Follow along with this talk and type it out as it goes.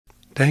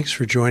Thanks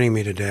for joining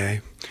me today.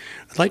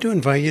 I'd like to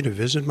invite you to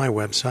visit my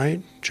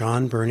website,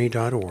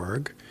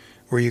 johnburney.org,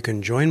 where you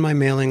can join my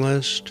mailing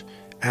list,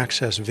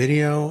 access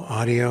video,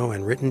 audio,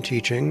 and written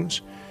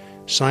teachings,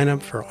 sign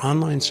up for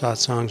online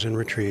satsangs and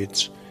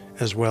retreats,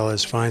 as well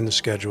as find the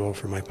schedule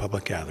for my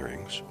public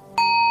gatherings.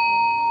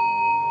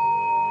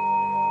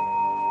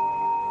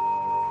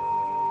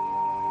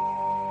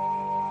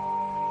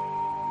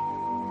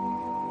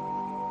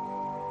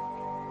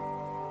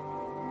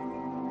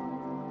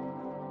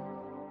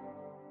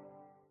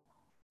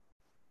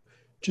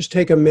 Just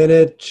take a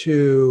minute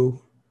to,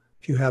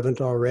 if you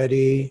haven't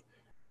already,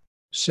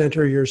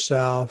 center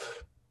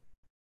yourself.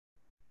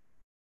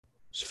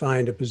 Just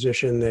find a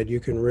position that you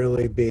can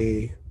really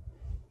be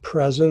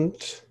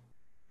present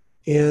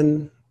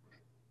in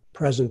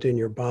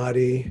your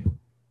body,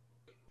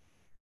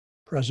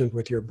 present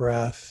with your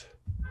breath,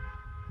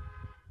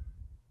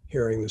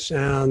 hearing the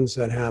sounds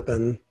that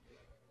happen,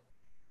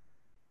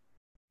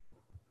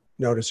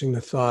 noticing the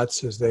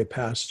thoughts as they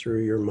pass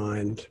through your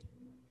mind.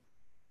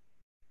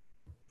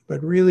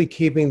 But really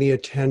keeping the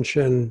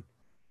attention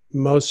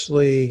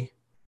mostly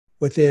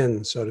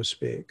within, so to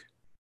speak,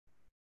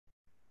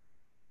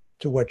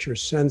 to what you're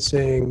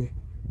sensing,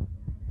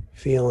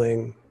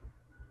 feeling.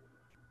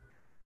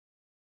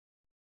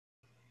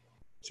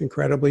 It's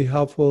incredibly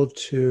helpful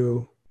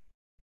to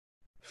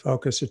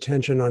focus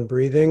attention on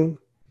breathing.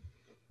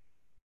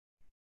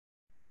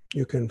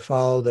 You can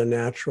follow the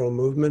natural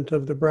movement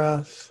of the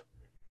breath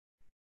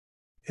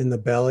in the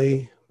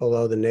belly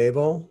below the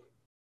navel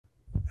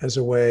as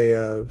a way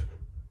of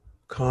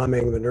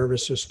calming the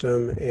nervous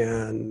system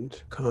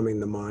and calming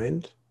the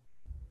mind.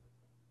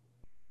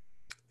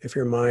 If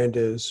your mind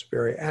is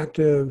very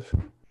active,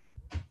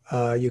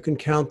 you can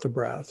count the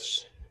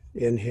breaths.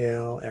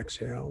 Inhale,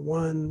 exhale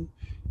 1,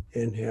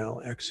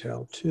 inhale,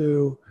 exhale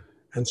 2,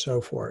 and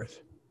so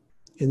forth.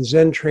 In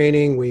Zen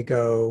training, we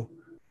go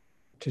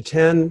to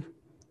 10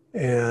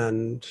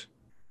 and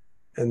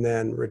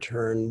then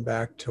return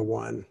back to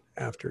 1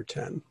 after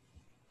 10.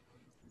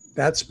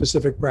 That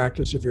specific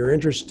practice, if you're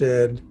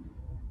interested,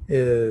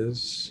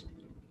 is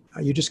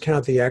you just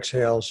count the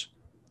exhales.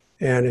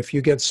 And if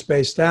you get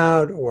spaced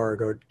out or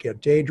go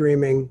get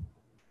daydreaming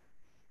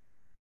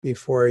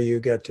before you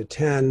get to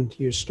 10,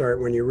 you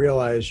start, when you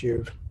realize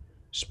you've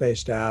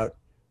spaced out,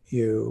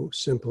 you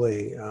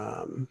simply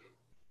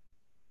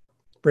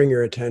bring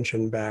your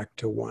attention back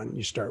to 1.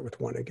 You start with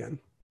 1 again.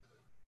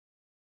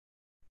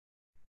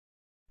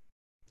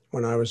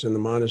 When I was in the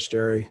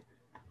monastery,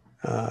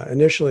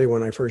 initially,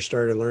 when I first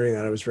started learning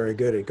that, I was very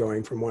good at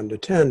going from 1 to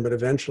 10, but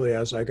eventually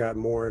as I got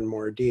more and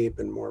more deep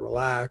and more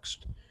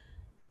relaxed,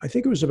 I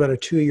think it was about a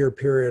 2-year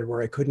period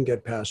where I couldn't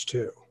get past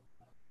 2.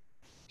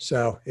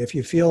 So if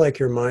you feel like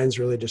your mind's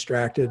really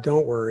distracted,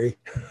 don't worry,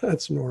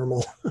 that's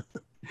normal.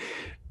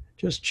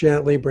 Just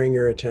gently bring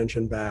your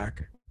attention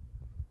back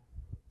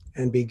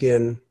and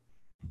begin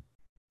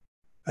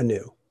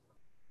anew.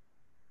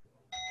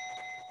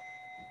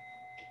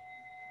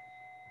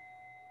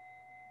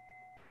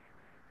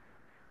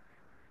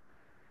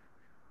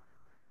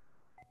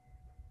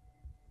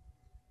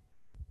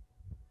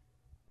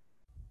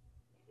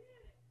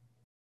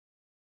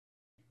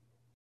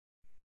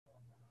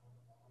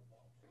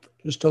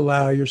 Just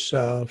allow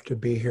yourself to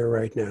be here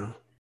right now.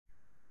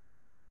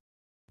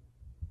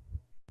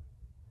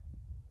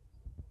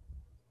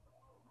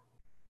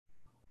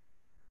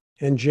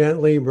 And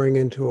gently bring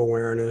into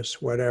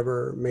awareness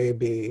whatever may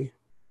be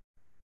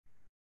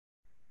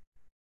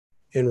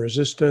in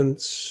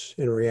resistance,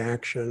 in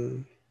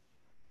reaction,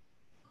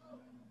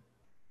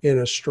 in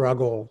a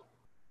struggle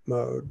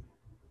mode.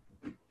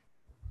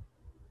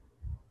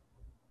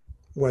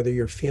 Whether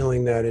you're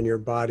feeling that in your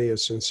body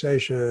as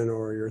sensation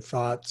or your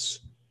thoughts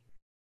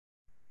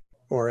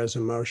or as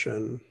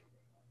emotion.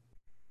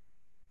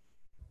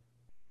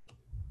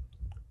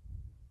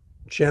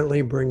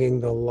 Gently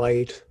bringing the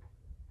light,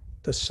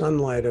 the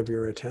sunlight of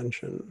your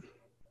attention,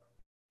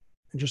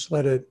 and just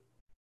let it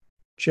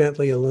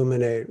gently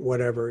illuminate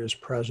whatever is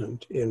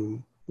present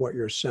in what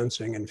you're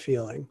sensing and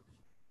feeling.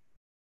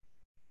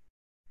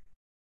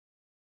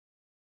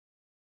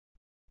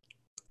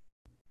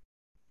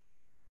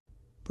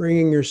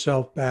 Bringing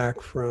yourself back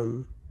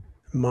from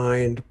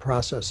mind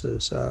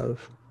processes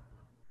of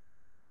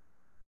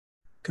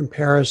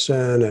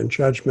comparison and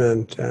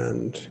judgment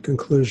and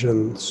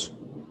conclusions.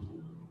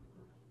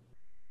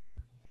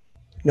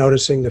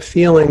 Noticing the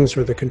feelings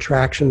or the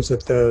contractions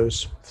that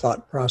those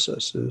thought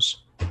processes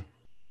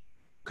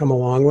come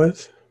along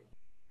with.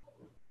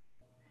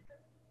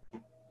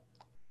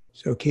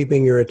 So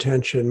keeping your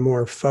attention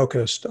more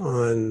focused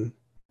on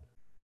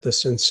the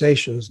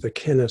sensations, the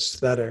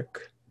kinesthetic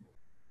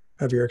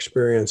of your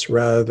experience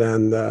rather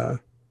than the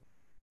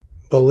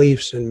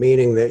beliefs and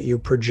meaning that you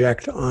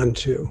project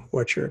onto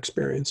what you're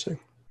experiencing.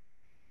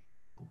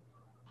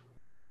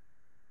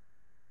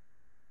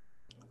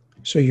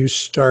 So you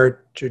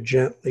start to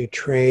gently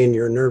train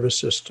your nervous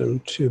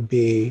system to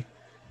be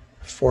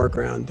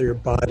foreground, your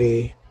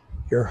body,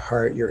 your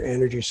heart, your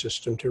energy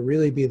system to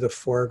really be the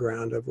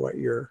foreground of what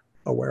you're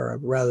aware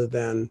of rather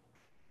than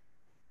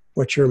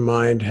what your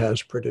mind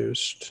has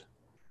produced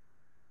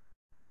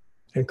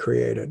and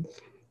created.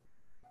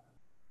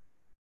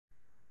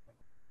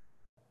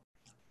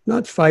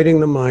 Not fighting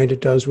the mind,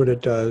 it does what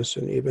it does.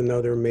 And even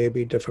though there may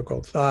be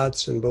difficult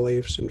thoughts and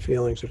beliefs and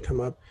feelings that come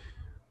up,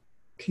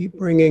 keep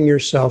bringing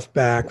yourself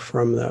back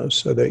from those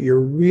so that you're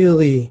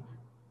really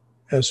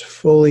as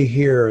fully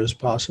here as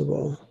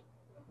possible.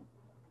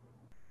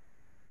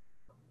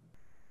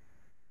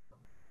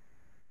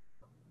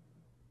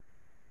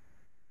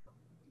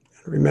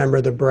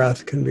 Remember, the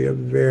breath can be a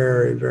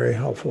very, very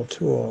helpful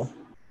tool.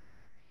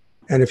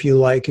 And if you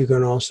like, you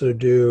can also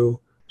do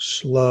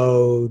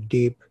slow,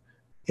 deep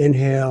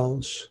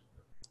inhales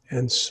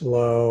and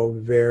slow,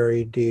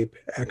 very deep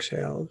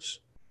exhales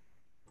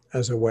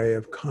as a way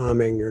of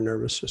calming your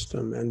nervous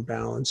system and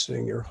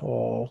balancing your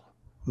whole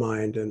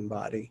mind and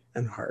body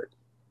and heart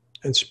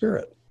and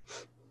spirit.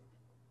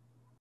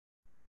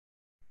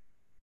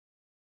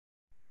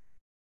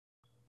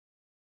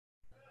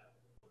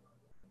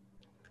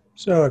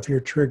 So if you're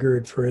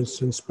triggered, for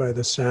instance, by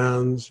the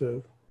sounds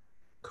of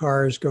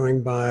cars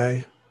going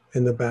by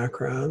in the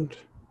background,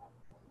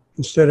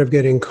 instead of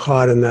getting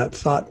caught in that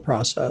thought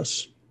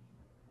process,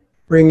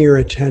 bring your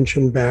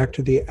attention back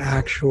to the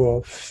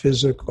actual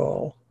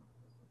physical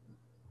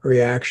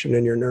reaction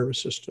in your nervous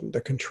system,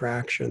 the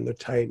contraction, the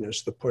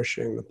tightness, the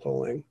pushing, the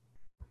pulling.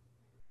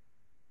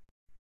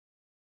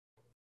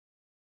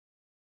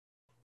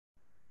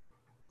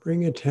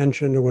 Bring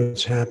attention to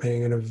what's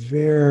happening in a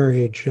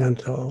very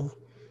gentle,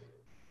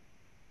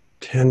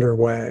 tender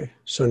way,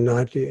 so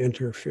not to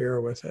interfere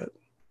with it.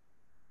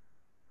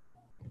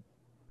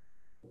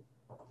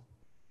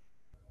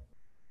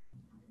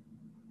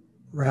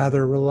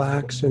 Rather,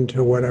 relax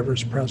into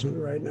whatever's present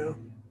right now,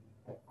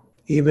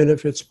 even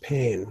if it's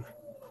pain,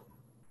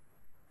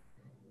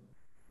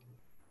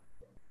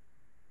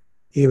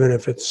 even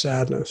if it's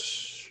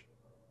sadness,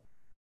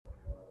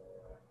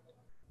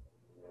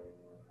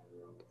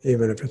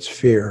 even if it's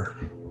fear.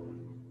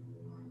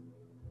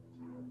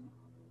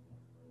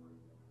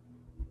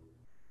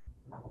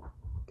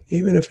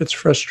 Even if it's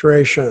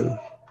frustration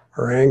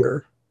or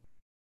anger.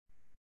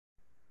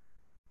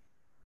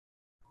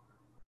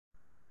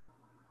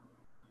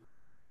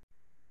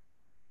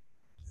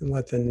 And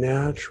let the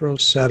natural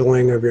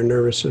settling of your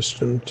nervous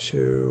system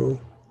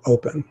to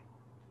open.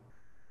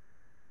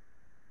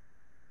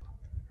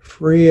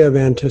 Free of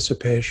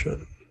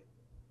anticipation.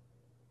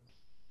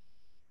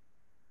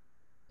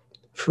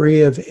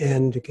 Free of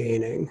end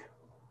gaining.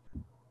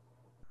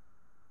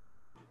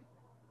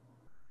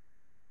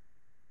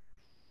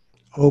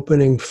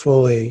 Opening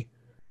fully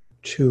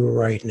to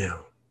right now.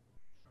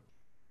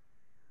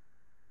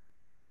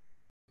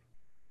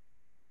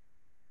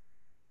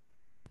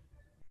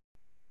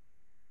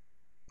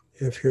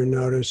 If you're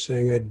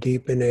noticing a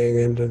deepening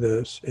into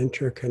this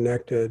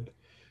interconnected,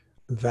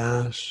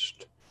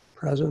 vast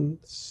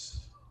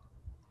presence,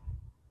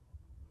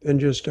 then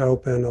just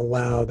open,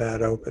 allow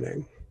that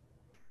opening,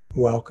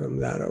 welcome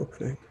that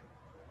opening.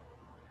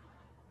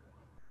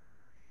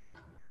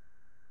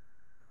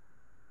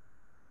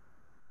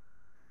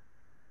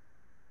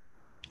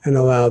 And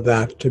allow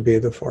that to be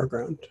the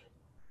foreground.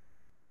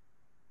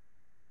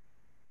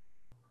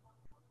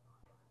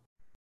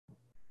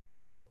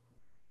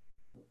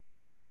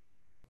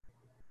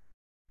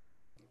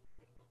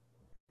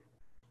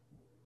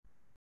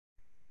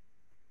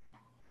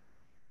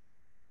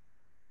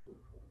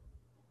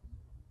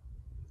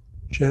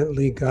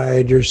 Gently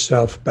guide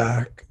yourself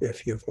back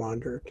if you've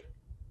wandered.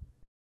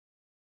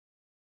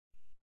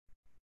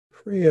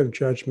 Free of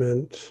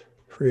judgment,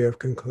 free of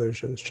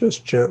conclusions,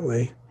 just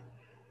gently.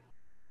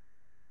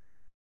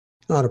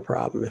 Not a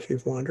problem if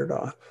you've wandered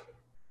off,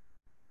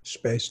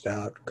 spaced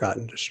out,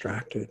 gotten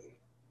distracted.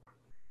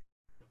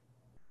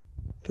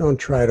 Don't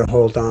try to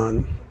hold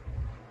on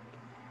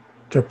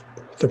to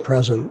the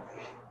present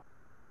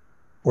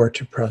or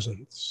to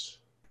presence.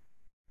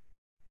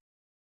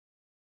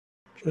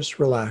 Just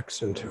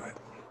relax into it.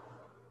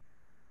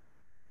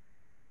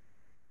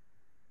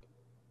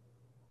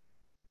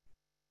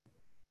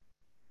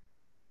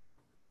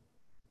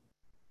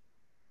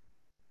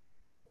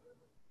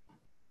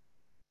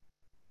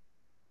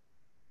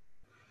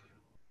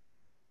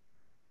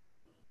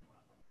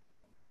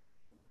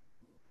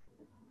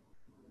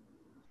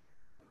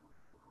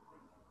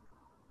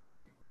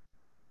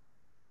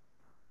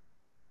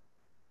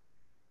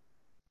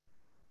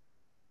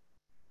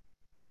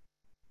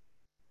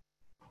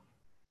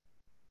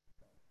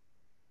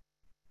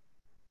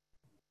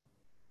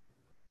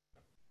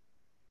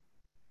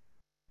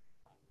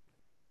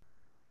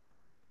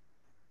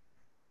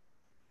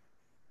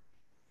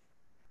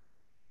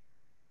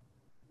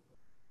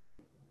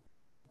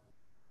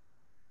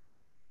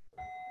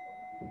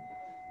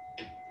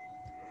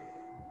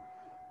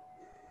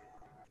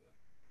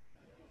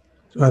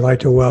 So I'd like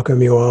to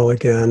welcome you all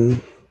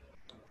again.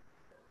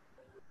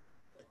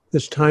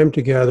 This time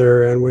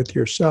together and with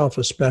yourself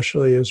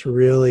especially is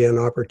really an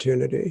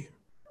opportunity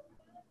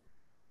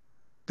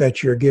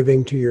that you're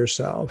giving to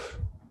yourself.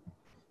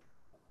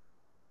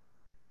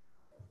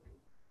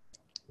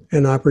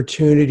 an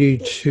opportunity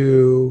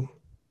to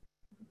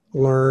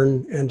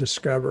learn and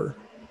discover.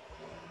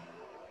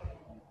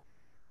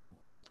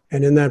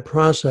 And in that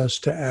process,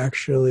 to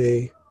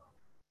actually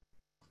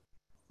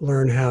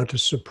learn how to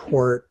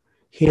support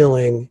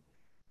healing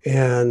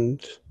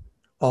and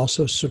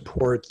also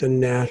support the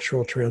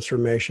natural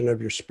transformation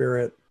of your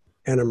spirit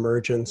and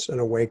emergence and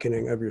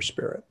awakening of your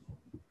spirit.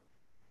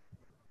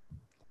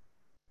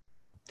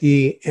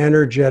 The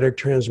energetic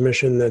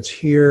transmission that's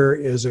here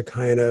is a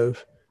kind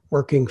of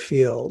working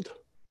field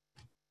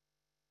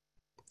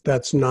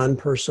that's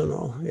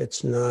non-personal.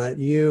 It's not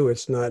you,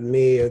 it's not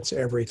me, it's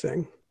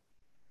everything.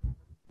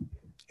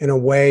 In a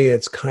way,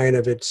 it's kind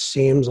of, it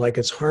seems like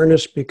it's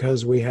harnessed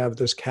because we have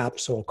this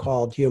capsule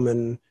called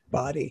human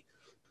body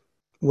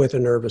with a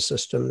nervous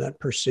system that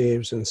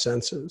perceives and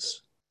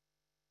senses.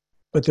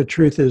 But the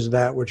truth is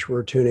that which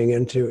we're tuning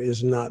into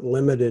is not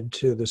limited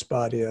to this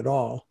body at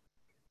all.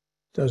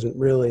 It doesn't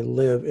really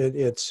live,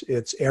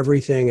 it's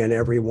everything and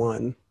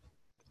everyone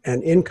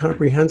and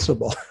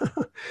incomprehensible.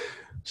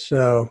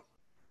 So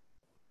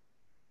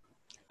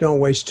don't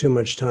waste too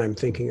much time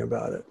thinking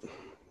about it.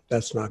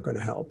 That's not going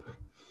to help,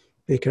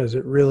 because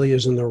it really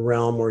is in the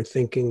realm where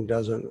thinking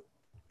doesn't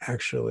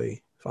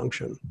actually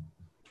function.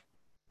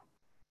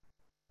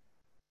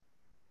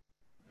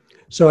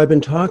 So I've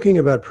been talking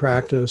about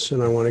practice,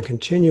 and I want to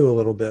continue a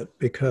little bit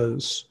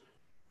because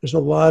there's a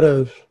lot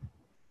of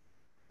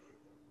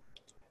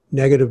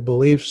negative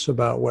beliefs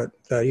about what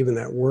even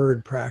that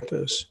word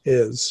practice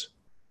is.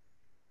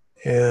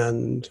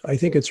 And I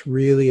think it's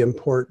really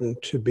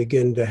important to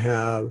begin to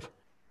have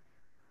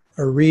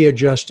a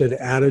readjusted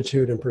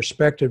attitude and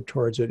perspective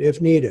towards it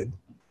if needed.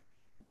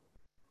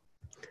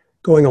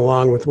 Going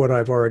along with what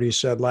I've already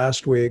said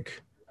last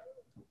week,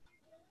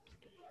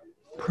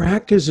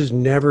 practice is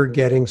never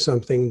getting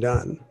something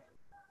done.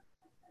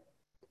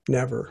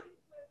 Never.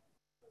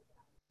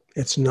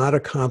 It's not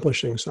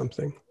accomplishing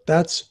something.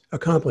 That's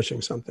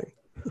accomplishing something.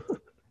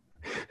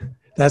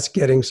 That's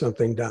getting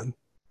something done.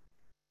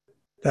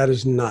 That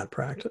is not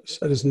practice.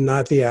 That is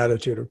not the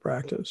attitude of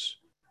practice.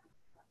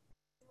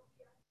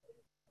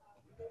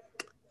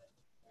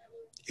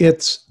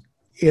 It's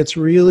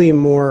really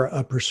more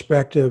a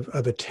perspective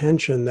of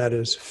attention that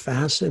is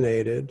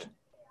fascinated,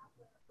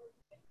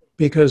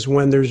 because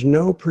when there's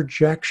no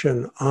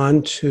projection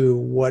onto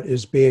what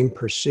is being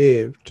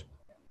perceived,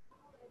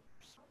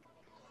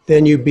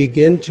 then you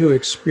begin to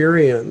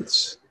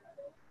experience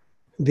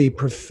the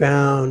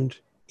profound,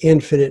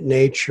 infinite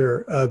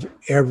nature of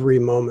every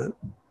moment.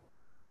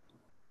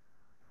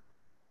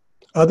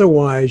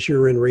 Otherwise,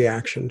 you're in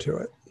reaction to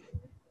it.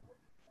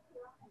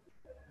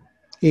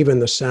 Even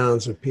the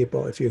sounds of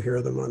people, if you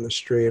hear them on the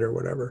street or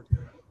whatever,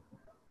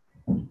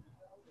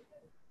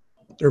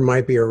 there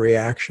might be a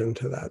reaction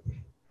to that,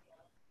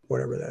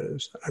 whatever that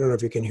is. I don't know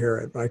if you can hear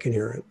it, but I can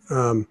hear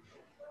it.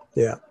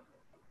 Yeah.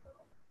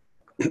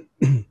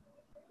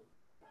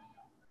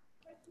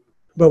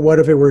 But what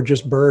if it were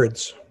just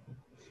birds?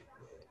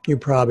 You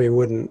probably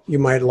wouldn't. You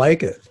might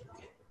like it.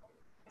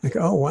 Like,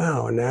 oh,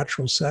 wow, a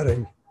natural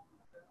setting.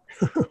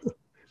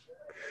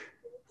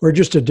 We're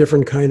just a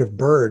different kind of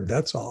bird,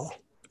 that's all.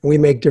 We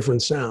make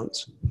different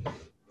sounds.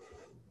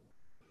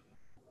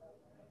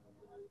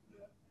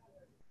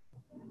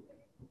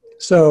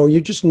 So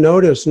you just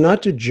notice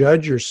not to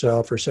judge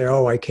yourself or say,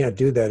 oh, I can't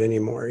do that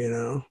anymore, you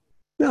know.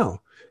 No,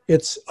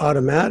 it's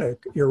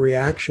automatic. Your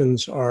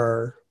reactions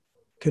are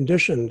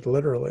conditioned,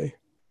 literally.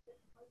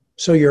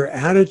 So your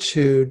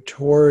attitude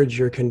towards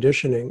your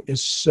conditioning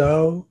is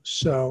so,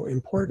 so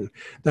important.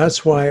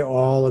 That's why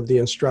all of the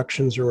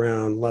instructions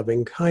around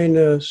loving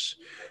kindness,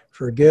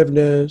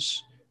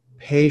 forgiveness,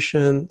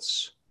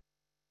 patience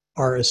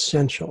are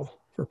essential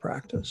for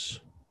practice.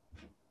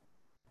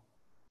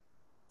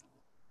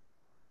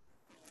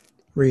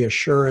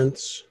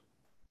 Reassurance,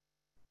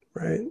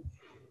 right?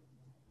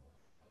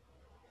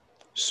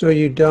 So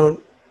you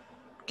don't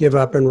give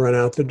up and run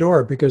out the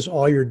door, because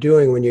all you're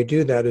doing when you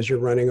do that is you're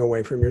running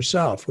away from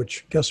yourself,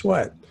 which, guess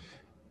what?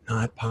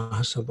 Not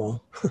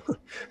possible.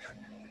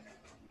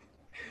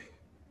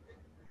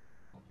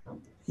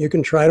 You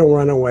can try to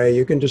run away,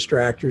 you can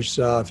distract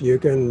yourself, you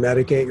can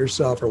medicate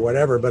yourself or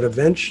whatever, but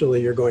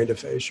eventually you're going to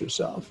face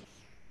yourself.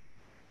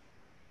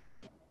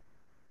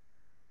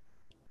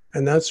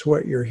 And that's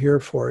what you're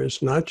here for,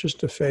 is not just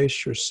to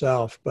face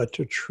yourself, but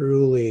to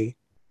truly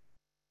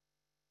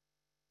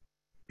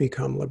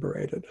become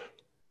liberated.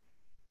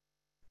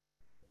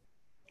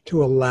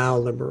 To allow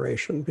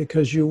liberation,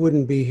 because you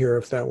wouldn't be here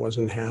if that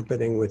wasn't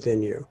happening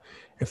within you.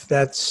 If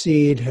that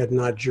seed had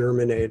not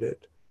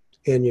germinated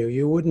in you,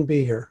 you wouldn't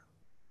be here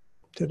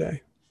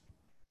today.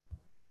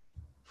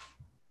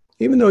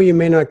 Even though you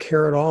may not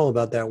care at all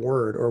about that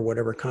word or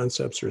whatever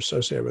concepts are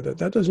associated with it,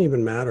 that doesn't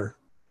even matter.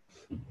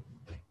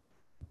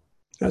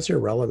 That's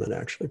irrelevant,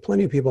 actually.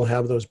 Plenty of people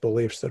have those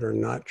beliefs that are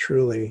not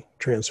truly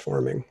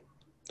transforming.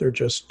 They're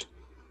just,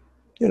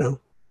 you know,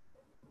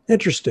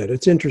 interested.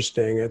 It's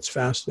interesting. It's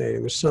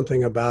fascinating. There's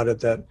something about it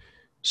that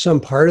some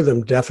part of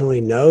them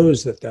definitely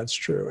knows that that's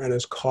true and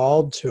is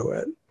called to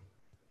it,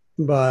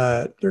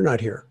 but they're not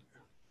here.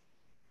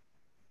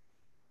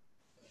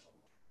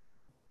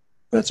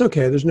 That's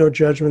okay. There's no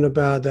judgment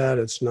about that.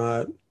 It's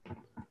not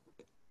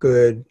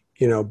good,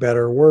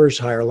 better, worse,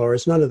 higher, lower.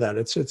 It's none of that.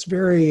 It's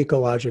very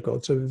ecological.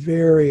 It's a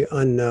very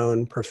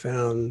unknown,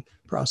 profound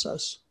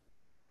process.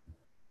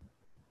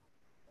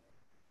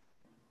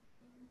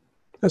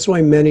 That's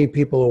why many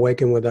people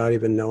awaken without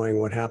even knowing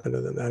what happened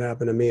to them. That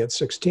happened to me at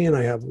 16.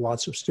 I have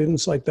lots of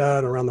students like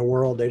that around the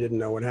world. They didn't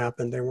know what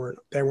happened. They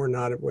were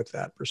not with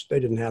that. They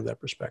didn't have that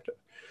perspective,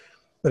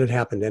 but it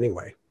happened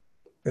anyway.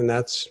 And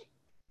that's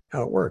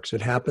how it works.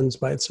 It happens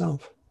by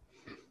itself.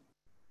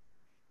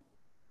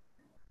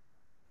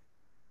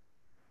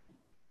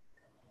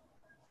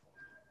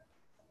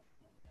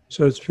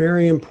 So it's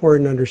very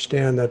important to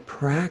understand that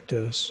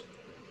practice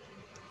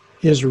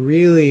is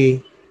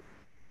really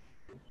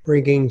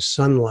bringing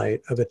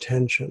sunlight of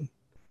attention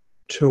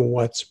to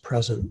what's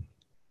present.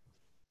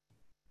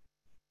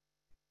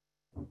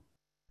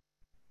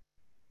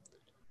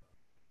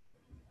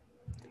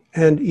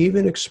 And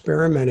even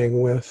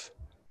experimenting with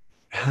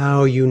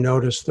how you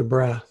notice the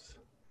breath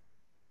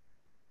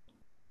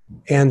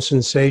and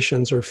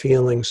sensations or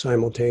feelings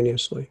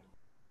simultaneously.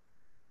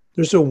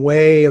 There's a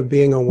way of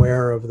being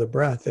aware of the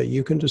breath that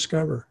you can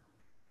discover,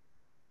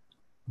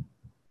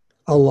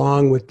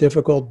 along with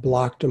difficult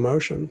blocked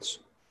emotions.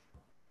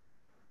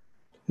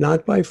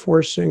 Not by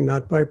forcing,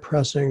 not by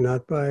pressing,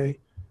 not by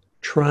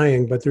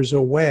trying, but there's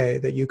a way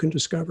that you can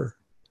discover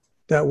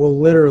that will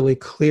literally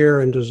clear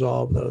and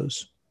dissolve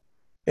those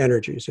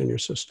energies in your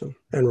system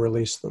and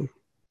release them.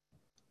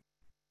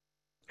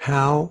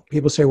 How?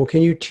 People say, well,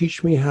 can you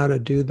teach me how to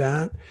do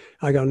that?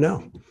 I go,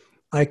 no.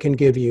 I can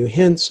give you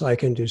hints. I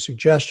can do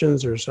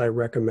suggestions. I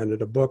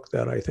recommended a book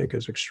that I think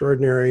is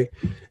extraordinary,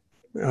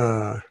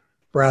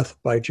 Breath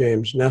by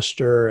James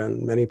Nestor,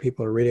 and many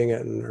people are reading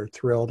it and are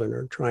thrilled and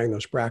are trying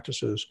those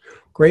practices.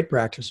 Great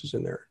practices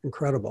in there.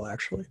 Incredible,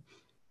 actually.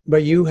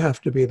 But you have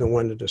to be the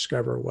one to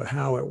discover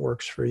how it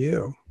works for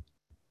you.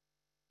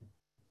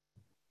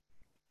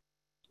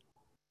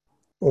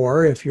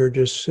 Or if you're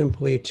just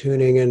simply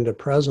tuning into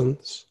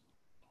presence,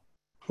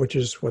 which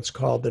is what's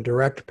called the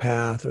direct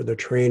path or the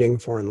training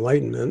for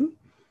enlightenment,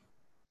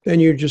 then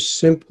you're just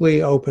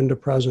simply open to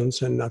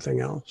presence and nothing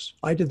else.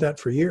 I did that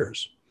for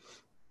years.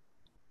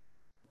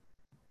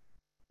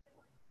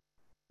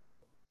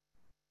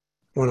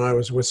 When I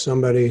was with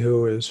somebody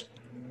who was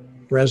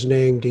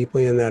resonating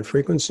deeply in that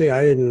frequency,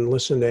 I didn't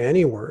listen to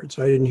any words.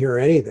 I didn't hear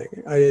anything.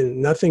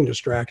 Nothing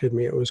distracted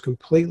me. It was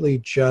completely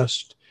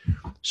just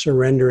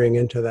surrendering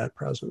into that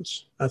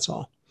presence. That's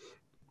all.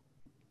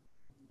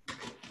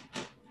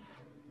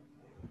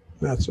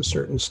 That's a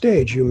certain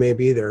stage. You may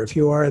be there. If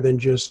you are, then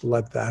just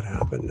let that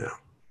happen now.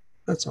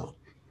 That's all.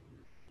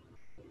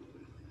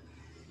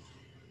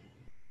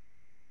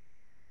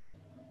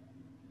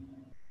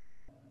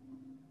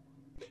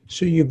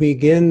 So you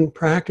begin,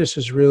 practice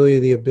is really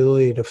the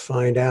ability to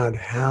find out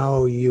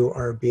how you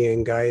are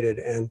being guided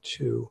and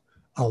to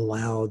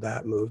allow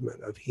that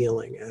movement of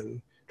healing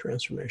and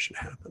transformation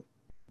to happen.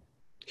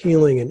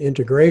 Healing and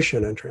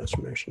integration and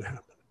transformation to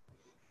happen.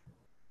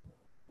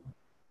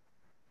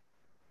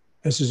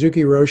 As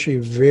Suzuki Roshi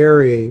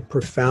very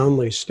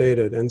profoundly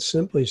stated and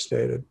simply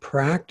stated,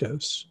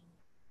 practice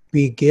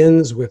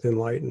begins with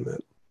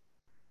enlightenment.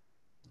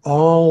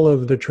 All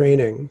of the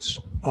trainings,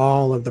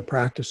 all of the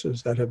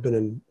practices that have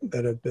been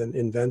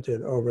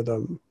invented over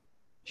the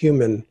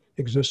human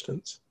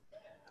existence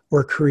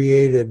were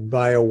created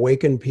by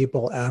awakened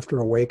people after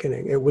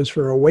awakening. It was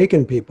for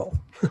awakened people.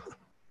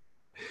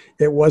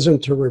 It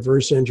wasn't to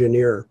reverse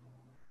engineer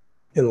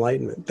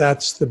enlightenment.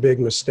 That's the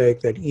big mistake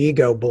that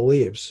ego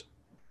believes.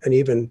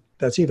 And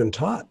that's even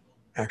taught,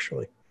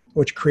 actually,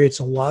 which creates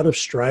a lot of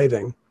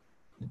striving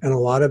and a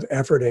lot of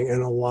efforting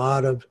and a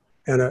lot of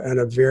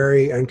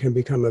and can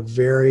become a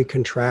very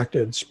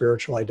contracted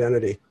spiritual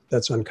identity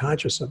that's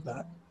unconscious of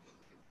that.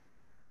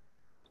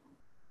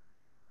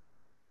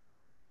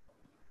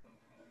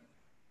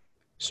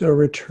 So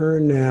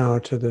return now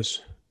to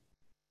this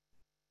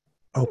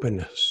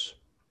openness.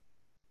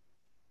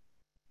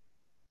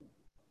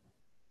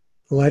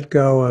 Let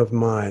go of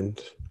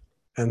mind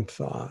and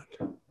thought.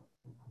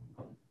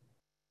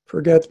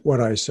 Forget what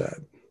I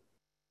said.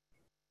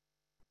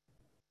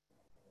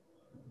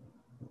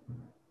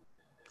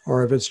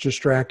 Or if it's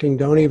distracting,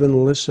 don't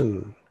even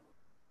listen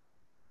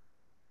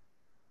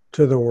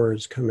to the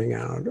words coming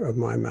out of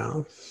my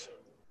mouth,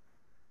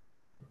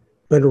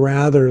 but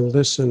rather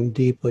listen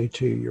deeply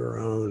to your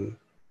own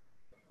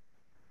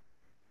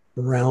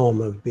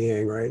realm of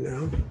being right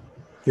now,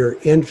 your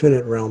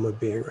infinite realm of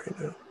being right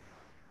now.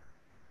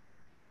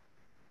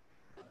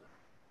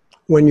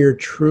 When you're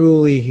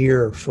truly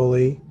here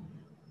fully,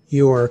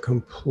 you are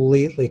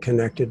completely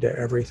connected to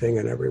everything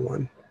and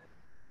everyone.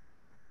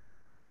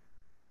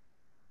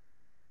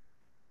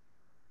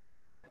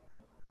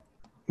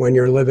 When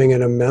you're living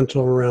in a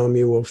mental realm,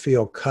 you will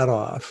feel cut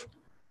off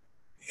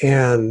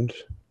and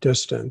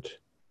distant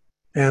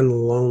and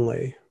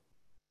lonely.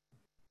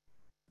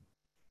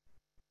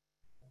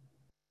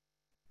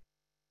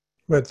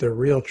 But the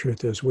real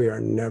truth is we are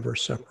never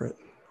separate.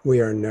 We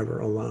are never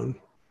alone.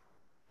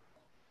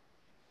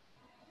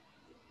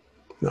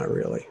 Not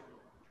really.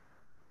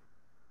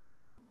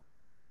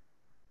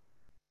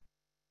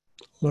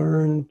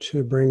 Learn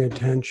to bring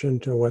attention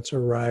to what's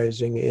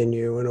arising in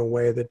you in a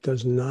way that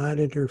does not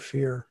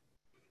interfere,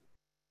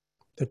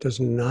 that does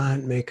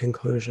not make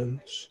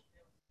conclusions,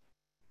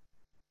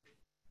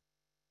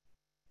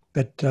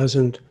 that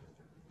doesn't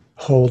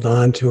hold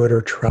on to it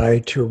or try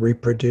to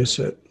reproduce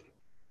it.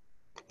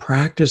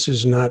 Practice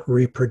is not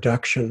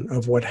reproduction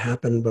of what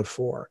happened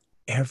before,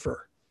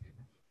 ever.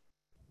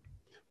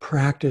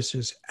 Practice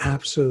is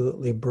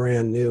absolutely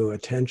brand new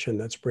attention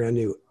that's brand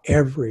new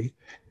every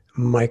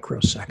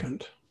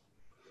microsecond.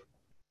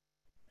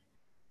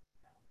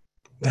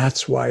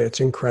 That's why it's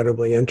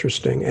incredibly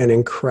interesting and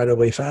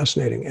incredibly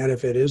fascinating. And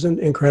if it isn't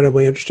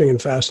incredibly interesting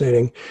and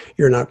fascinating,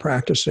 you're not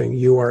practicing.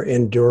 You are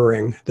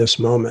enduring this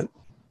moment.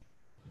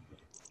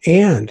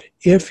 And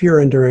if you're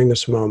enduring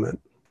this moment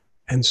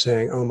and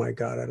saying, oh my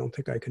God, I don't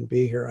think I can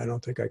be here. I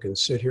don't think I can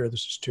sit here.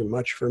 This is too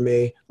much for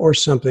me, or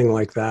something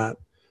like that,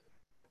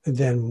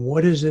 then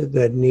what is it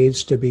that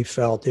needs to be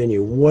felt in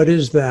you? What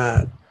is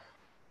that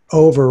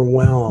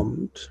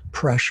overwhelmed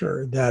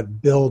pressure,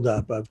 that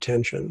buildup of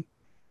tension,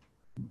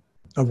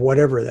 of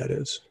whatever that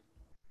is?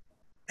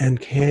 And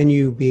can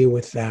you be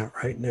with that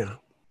right now?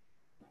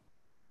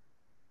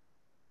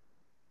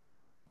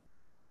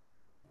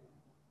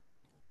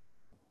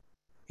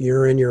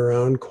 You're in your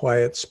own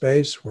quiet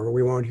space where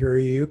we won't hear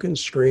you. You can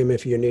scream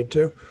if you need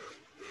to.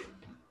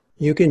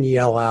 You can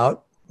yell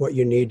out what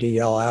you need to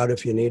yell out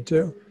if you need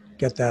to.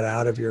 Get that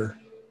off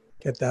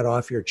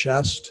your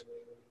chest.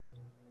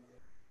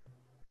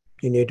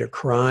 You need to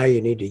cry,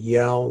 you need to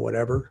yell,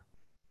 whatever.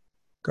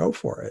 Go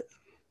for it.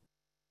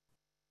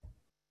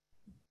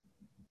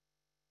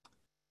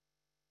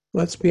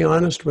 Let's be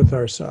honest with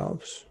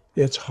ourselves.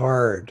 It's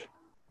hard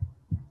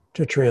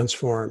to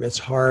transform. It's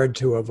hard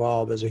to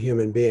evolve as a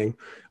human being.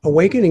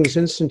 Awakening is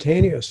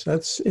instantaneous.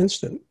 That's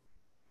instant.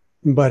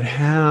 But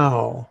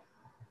how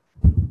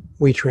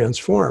we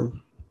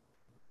transform,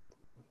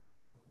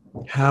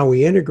 how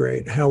we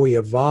integrate, how we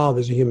evolve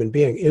as a human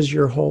being is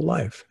your whole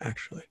life,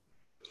 actually.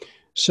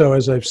 So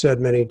as I've said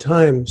many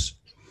times,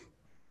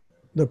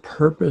 the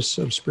purpose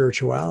of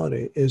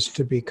spirituality is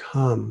to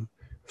become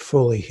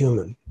fully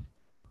human,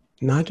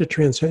 not to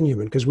transcend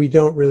human, because we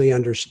don't really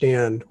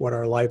understand what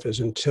our life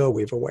is until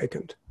we've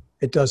awakened.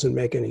 It doesn't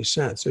make any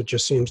sense. It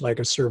just seems like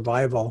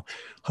a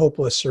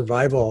hopeless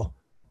survival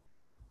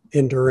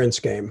endurance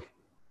game.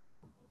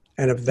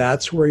 And if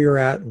that's where you're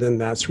at, then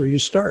that's where you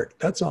start.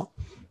 That's all.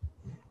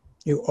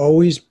 You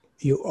always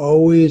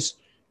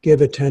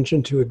give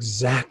attention to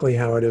exactly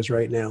how it is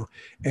right now.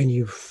 And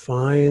you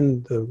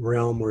find the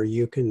realm where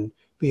you can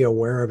be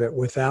aware of it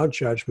without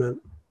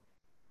judgment,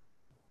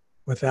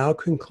 without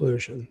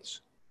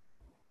conclusions,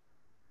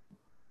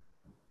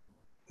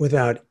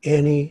 without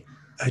any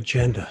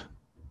agenda.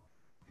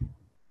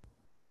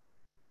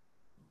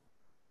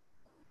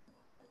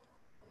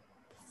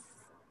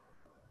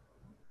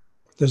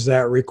 Does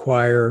that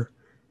require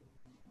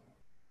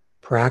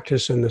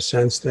practice in the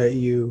sense that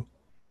you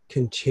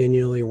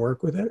continually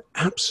work with it?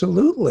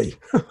 Absolutely.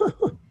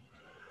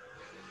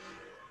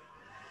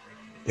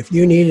 If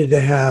you needed to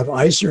have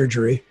eye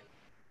surgery,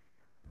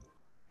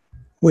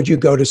 would you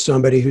go to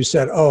somebody who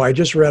said, oh, I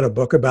just read a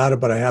book about it,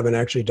 but I haven't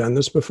actually done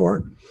this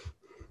before?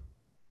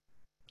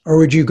 Or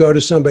would you go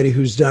to somebody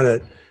who's done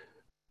it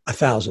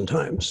 1,000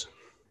 times?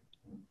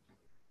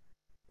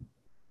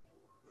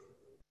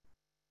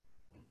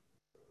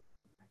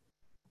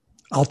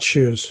 I'll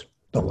choose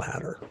the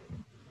latter.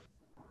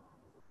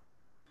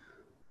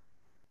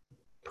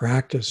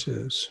 Practice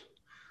is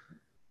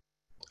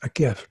a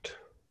gift.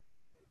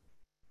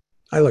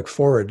 I look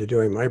forward to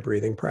doing my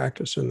breathing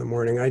practice in the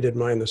morning. I did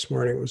mine this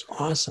morning. It was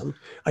awesome.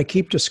 I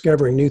keep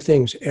discovering new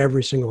things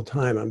every single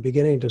time. I'm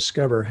beginning to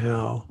discover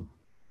how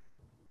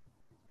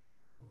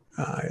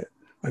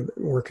I'm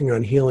working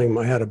on healing.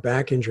 I had a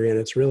back injury and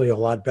it's really a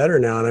lot better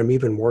now. And I'm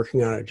even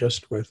working on it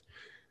just with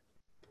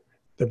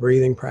the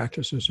breathing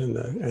practices and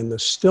the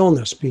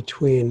stillness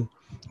between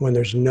when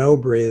there's no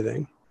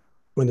breathing,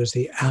 when there's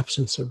the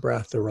absence of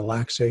breath, the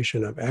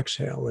relaxation of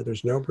exhale, where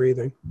there's no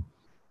breathing.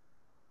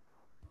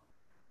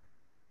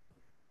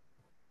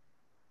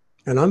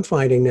 And I'm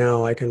finding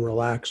now I can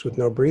relax with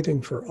no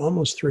breathing for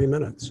almost 3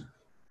 minutes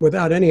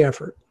without any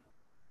effort.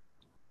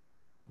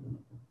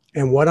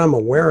 And what I'm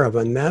aware of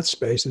in that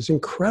space is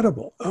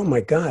incredible. Oh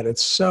my God,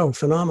 it's so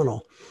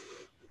phenomenal.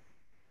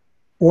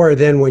 Or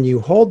then when you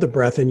hold the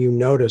breath and you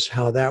notice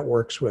how that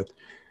works with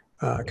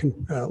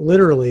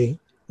literally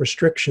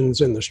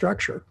restrictions in the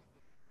structure,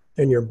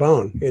 in your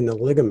bone, in the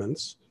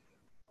ligaments,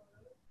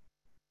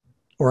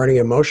 or any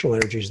emotional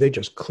energies, they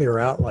just clear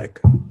out like,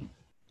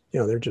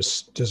 they're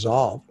just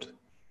dissolved.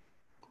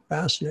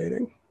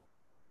 Fascinating.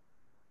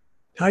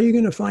 How are you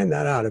going to find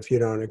that out if you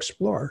don't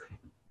explore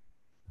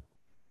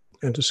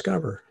and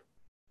discover?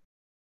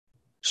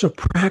 So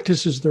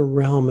practice is the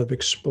realm of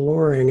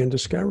exploring and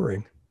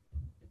discovering.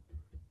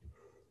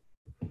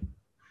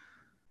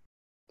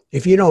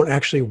 If you don't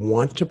actually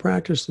want to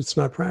practice, it's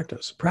not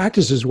practice.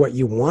 Practice is what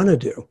you want to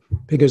do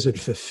because it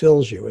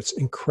fulfills you. It's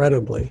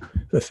incredibly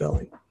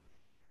fulfilling.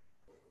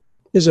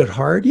 Is it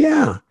hard?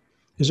 Yeah.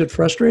 Is it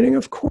frustrating?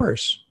 Of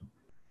course.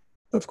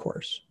 Of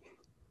course.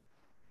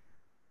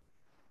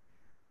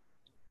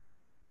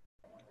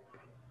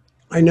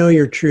 I know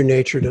your true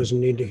nature doesn't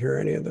need to hear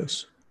any of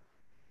this.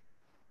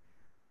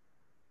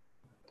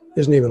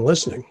 Isn't even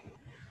listening.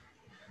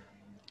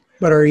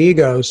 But our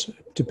egos,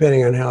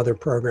 depending on how they're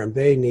programmed,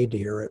 they need to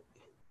hear it.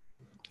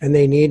 And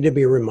they need to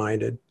be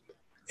reminded.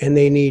 And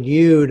they need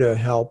you to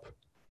help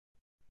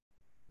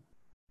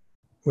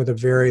with a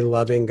very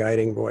loving,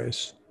 guiding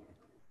voice.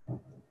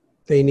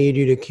 They need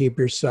you to keep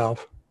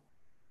yourself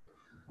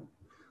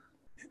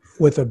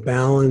with a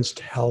balanced,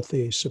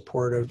 healthy,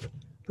 supportive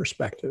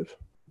perspective.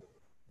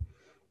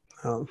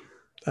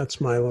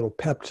 That's my little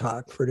pep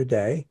talk for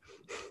today.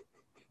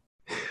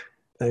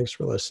 Thanks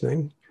for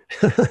listening.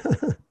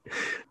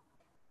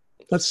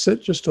 Let's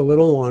sit just a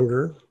little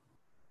longer.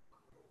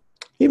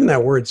 Even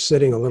that word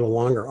sitting a little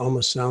longer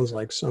almost sounds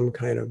like some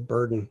kind of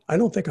burden. I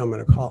don't think I'm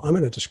going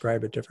to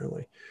describe it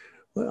differently.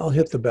 I'll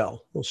hit the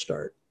bell. We'll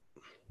start.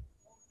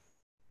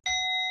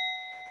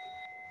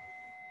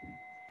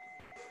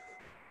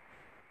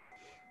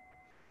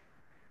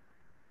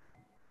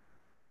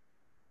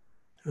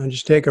 And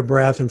just take a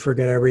breath and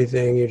forget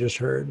everything you just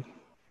heard.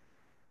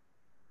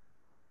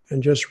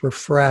 And just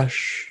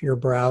refresh your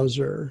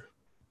browser.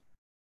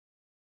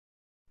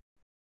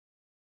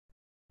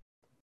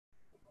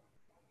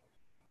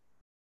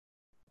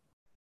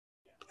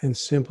 And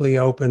simply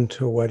open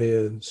to what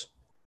is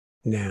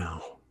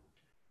now.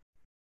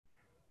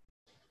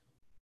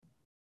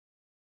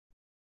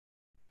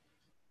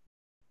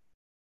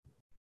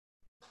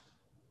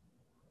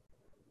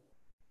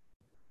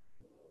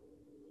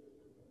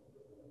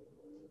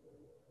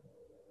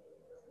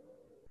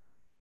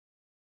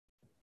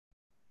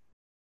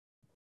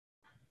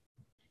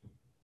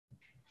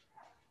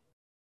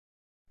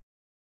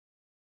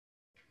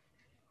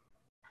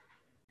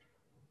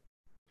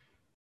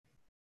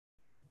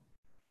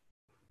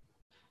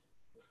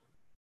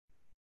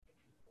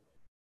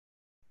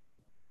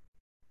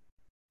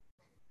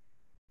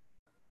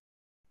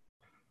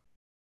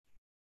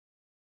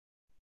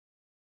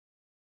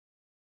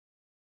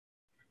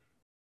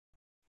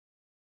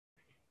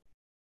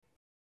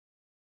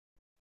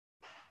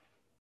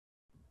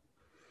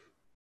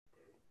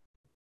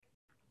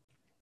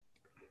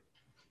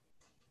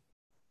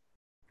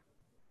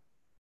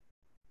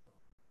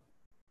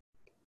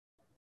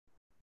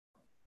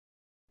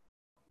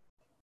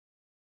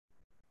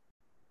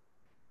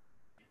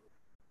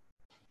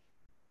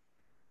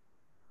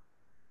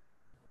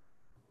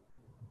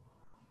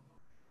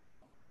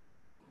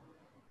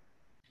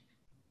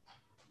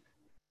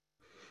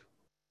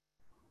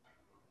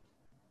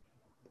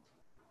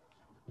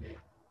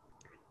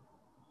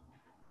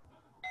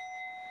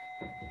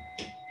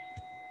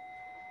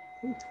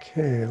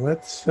 Okay,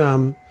 let's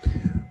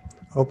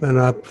open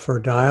up for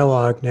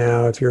dialogue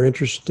now. If you're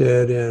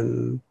interested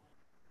in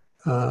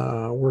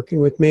working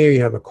with me, or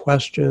you have a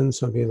question,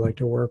 something you'd like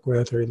to work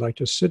with, or you'd like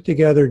to sit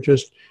together,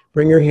 just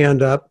bring your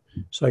hand up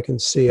so I can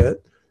see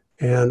it,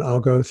 and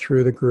I'll go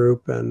through the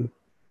group and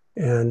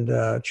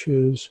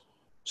choose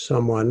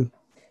someone.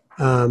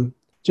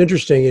 It's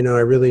interesting, I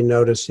really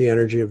noticed the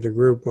energy of the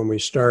group when we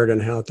start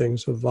and how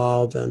things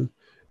evolved, and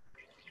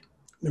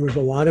there was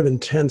a lot of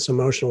intense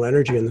emotional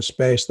energy in the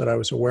space that I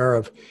was aware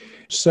of.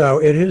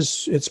 So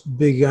it's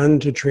begun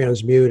to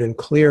transmute and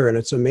clear. And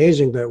it's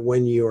amazing that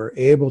when you are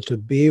able to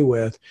be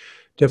with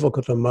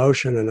difficult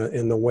emotion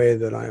in the way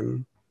that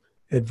I'm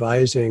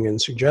advising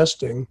and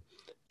suggesting,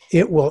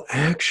 it will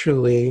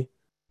actually,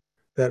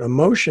 that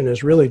emotion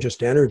is really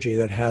just energy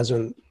that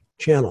hasn't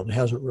channeled,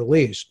 hasn't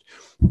released.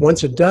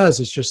 Once it does,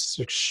 it's just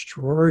this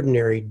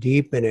extraordinary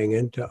deepening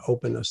into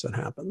openness that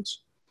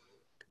happens.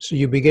 So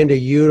you begin to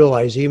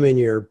utilize even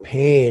your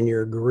pain,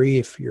 your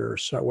grief, your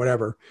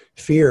whatever,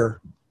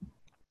 fear,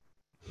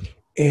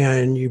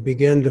 and you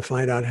begin to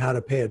find out how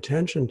to pay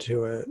attention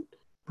to it,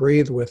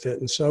 breathe with it,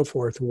 and so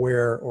forth,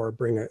 or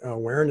bring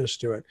awareness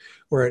to it,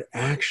 where it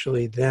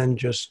actually then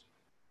just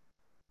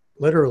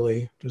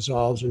literally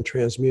dissolves and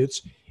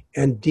transmutes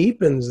and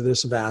deepens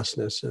this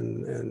vastness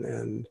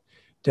and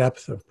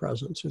depth of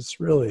presence. It's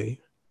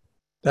really,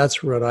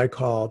 that's what I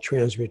call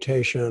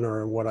transmutation,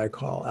 or what I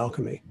call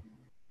alchemy.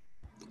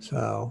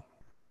 So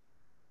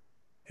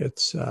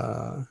it's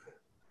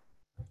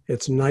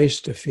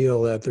nice to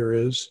feel that there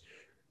is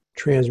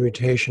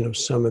transmutation of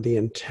some of the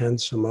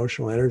intense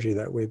emotional energy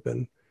that we've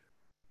been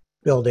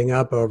building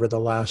up over the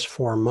last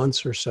 4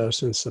 months or so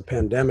since the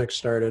pandemic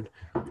started.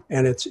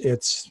 And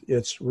it's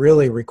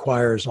really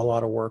requires a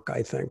lot of work,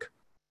 I think,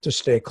 to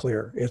stay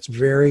clear. It's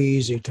very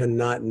easy to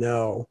not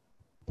know.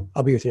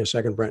 I'll be with you in a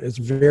second, Brent. It's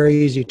very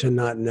easy to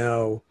not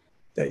know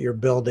that you're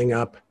building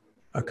up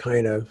a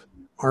kind of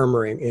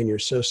armoring in your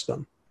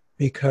system,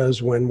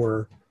 because when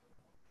we're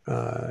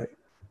we're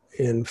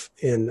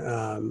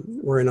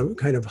in a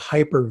kind of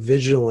hyper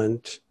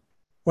vigilant,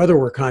 whether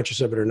we're conscious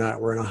of it or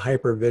not, we're in a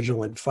hyper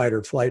vigilant fight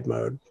or flight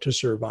mode to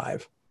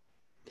survive.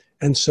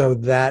 And so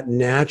that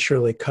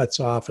naturally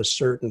cuts off a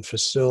certain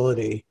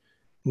facility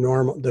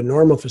the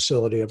normal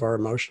facility of our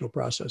emotional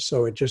process.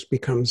 So it just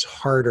becomes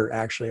harder,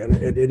 actually, and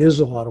it is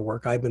a lot of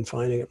work. I've been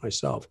finding it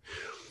myself.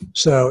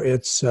 So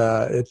this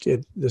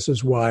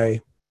is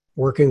why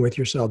working with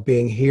yourself,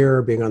 being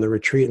here, being on the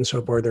retreat, and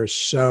so forth, they're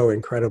so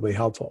incredibly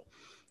helpful.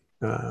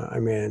 I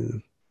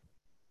mean,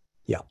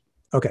 yeah,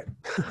 okay.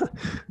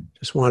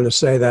 Just wanted to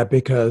say that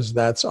because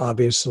that's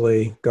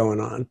obviously going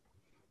on.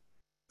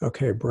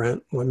 Okay,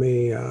 Brent, let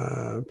me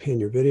pin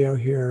your video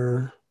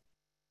here.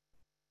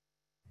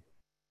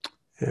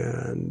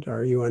 And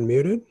are you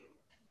unmuted?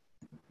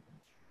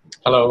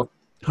 Hello.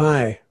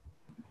 Hi.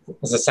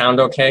 Does it sound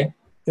okay?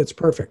 It's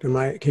perfect.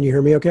 Can you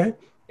hear me okay?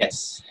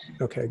 Yes.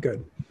 Okay,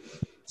 good.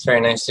 It's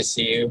very nice to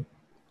see you.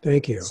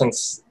 Thank you.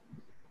 Since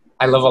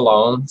I live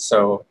alone,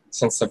 so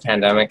since the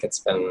pandemic, it's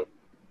been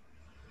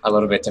a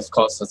little bit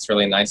difficult. So it's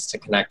really nice to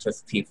connect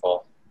with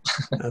people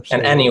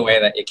in any way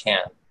that you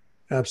can.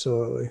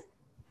 Absolutely.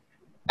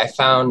 I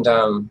found,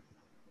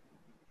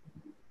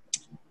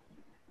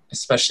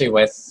 especially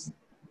with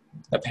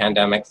the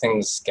pandemic,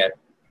 things get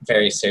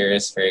very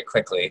serious very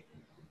quickly.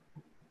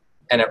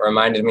 And it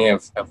reminded me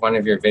of one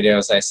of your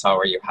videos I saw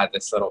where you had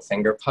this little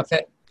finger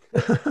puppet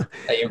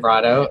that you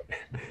brought out.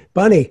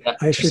 Bunny.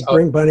 I should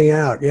bring Bunny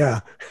out. Yeah.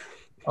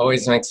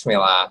 Always makes me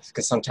laugh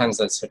because sometimes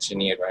that's what you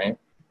need, right?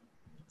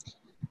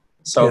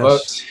 So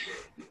yes.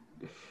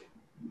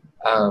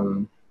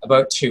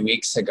 about 2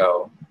 weeks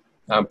ago,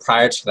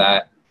 prior to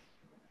that,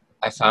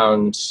 I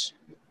found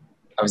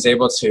I was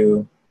able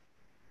to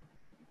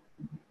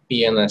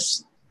be in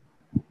this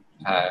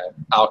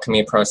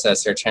alchemy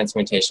process or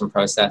transmutation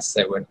process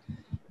that would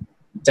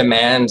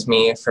demand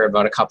me for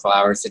about a couple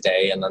hours a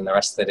day, and then the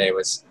rest of the day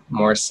was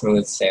more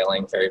smooth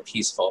sailing, very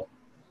peaceful.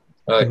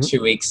 About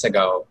 2 weeks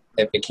ago,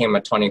 it became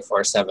a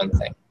 24/7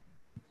 thing.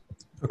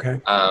 Okay.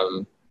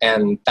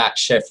 And that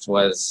shift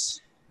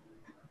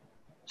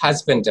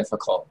has been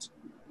difficult.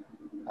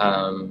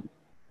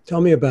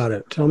 Tell me about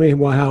it. Tell me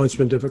how it's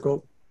been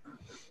difficult.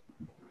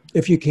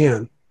 If you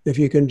can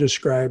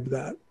describe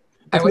that.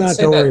 If not,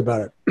 don't worry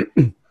about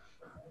it.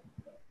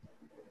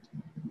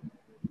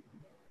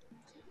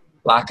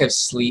 Lack of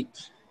sleep.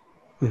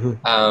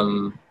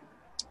 Because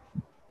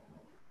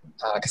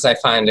I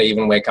find I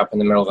even wake up in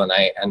the middle of the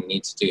night and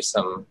need to do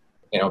some,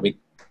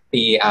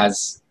 be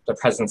as the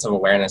presence of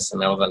awareness in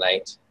the middle of the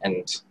night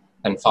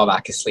and fall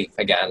back asleep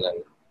again.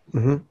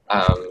 And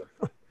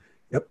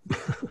yep.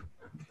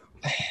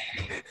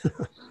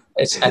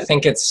 I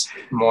think it's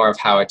more of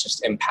how it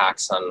just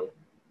impacts on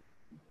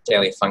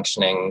daily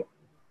functioning,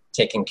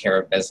 taking care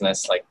of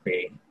business like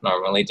we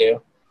normally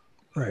do.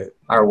 Right.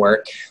 Our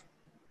work.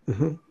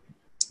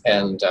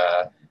 And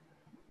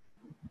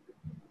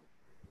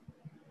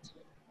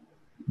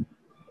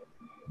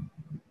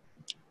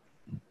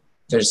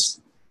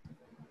there's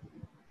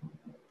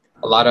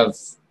a lot of,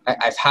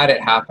 I've had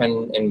it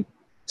happen in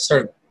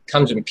sort of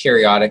comes in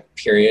periodic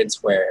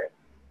periods where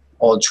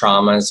old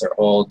traumas or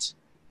old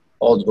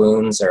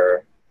wounds,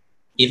 or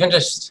even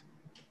just,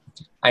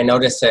 I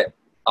notice it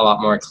a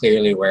lot more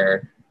clearly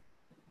where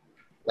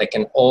like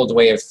an old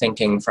way of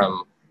thinking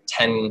from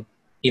 10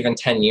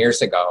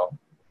 years ago,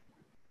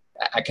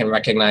 I can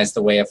recognize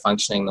the way of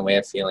functioning, the way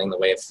of feeling, the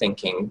way of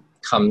thinking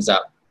comes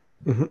up.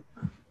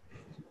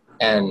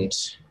 And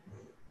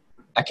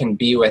I can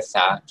be with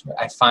that.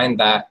 I find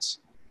that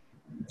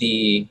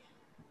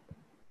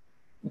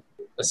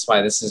that's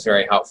why this is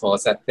very helpful,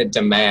 is that the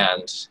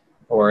demand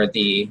or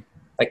to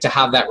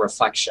have that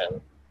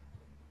reflection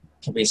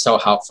can be so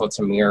helpful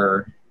to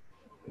mirror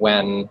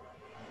when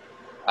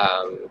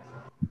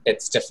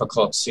it's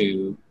difficult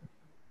to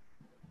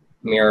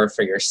mirror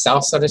for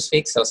yourself, so to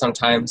speak. So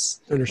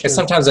sometimes I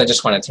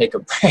just want to take a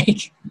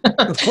break.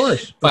 Of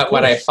course. But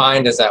what I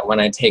find is that when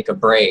I take a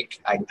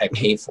break, I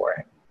pay for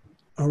it.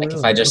 Oh, like really?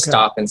 If I just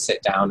stop and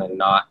sit down and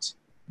not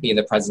be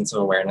the presence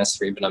of awareness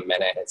for even a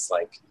minute, it's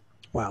like,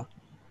 wow.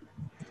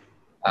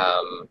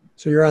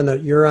 So you're on the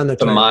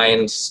the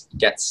mind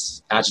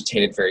gets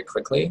agitated very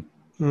quickly.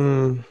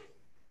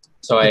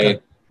 So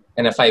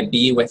and if I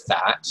be with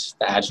that,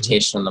 the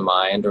agitation in the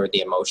mind or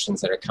the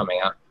emotions that are coming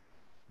up,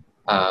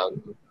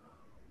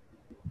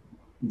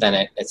 then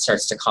it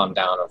starts to calm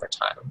down over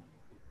time.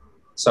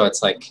 So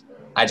it's like,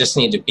 I just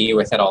need to be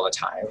with it all the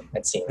time,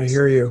 it seems. I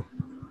hear you.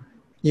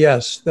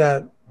 Yes,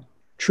 that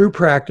true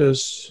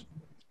practice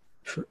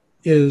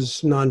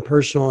is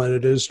non-personal and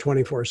it is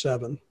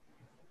 24/7.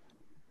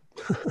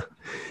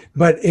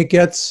 But it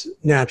gets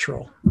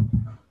natural.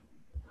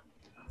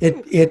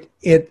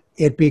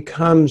 It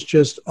becomes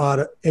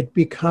it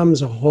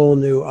becomes a whole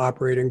new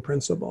operating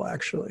principle,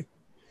 actually.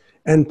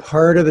 And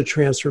part of the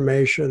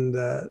transformation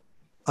that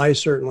I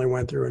certainly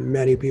went through and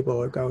many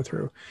people go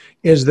through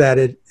is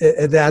that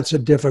that's a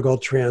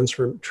difficult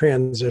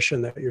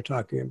transition that you're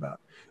talking about,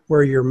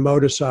 where your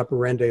modus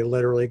operandi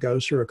literally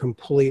goes through a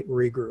complete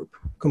regroup,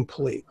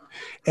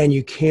 and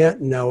you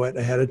can't know it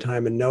ahead of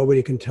time and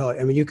nobody can tell you.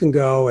 I mean, you can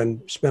go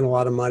and spend a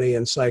lot of money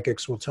and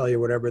psychics will tell you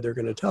whatever they're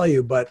going to tell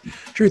you, but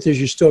truth is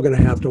you're still going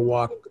to have to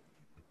walk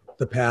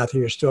the path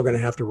and you're still going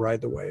to have to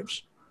ride the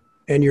waves,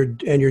 and you're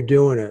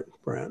doing it,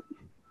 Brent.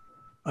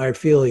 I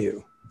feel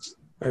you.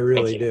 I Thank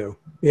really you. do.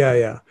 Yeah,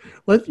 yeah.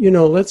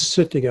 Let's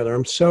sit together.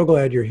 I'm so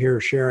glad you're here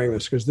sharing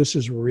this because this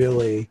is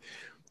really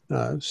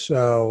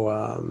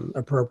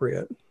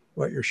appropriate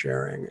what you're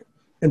sharing.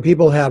 And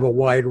people have a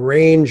wide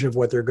range of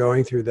what they're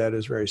going through that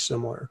is very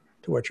similar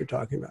to what you're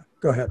talking about.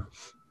 Go ahead.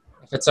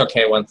 If it's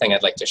okay, one thing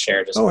I'd like to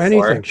share just Oh,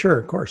 anything. before. Sure,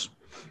 of course.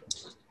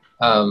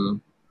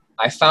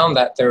 I found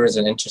that there was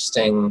an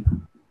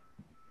interesting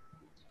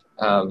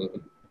um,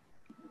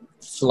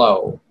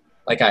 flow.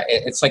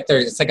 It's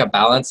like a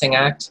balancing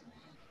act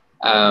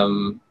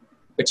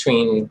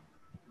between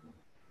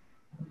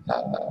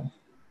uh,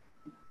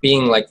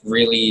 being like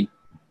really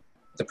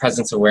the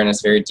presence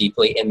awareness very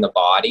deeply in the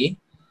body,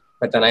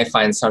 but then I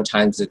find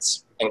sometimes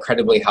it's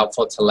incredibly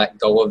helpful to let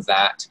go of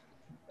that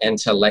and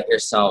to let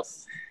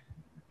yourself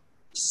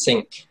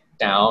sink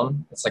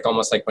down. It's like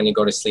almost like when you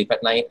go to sleep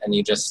at night and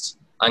you just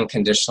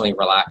unconditionally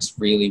relax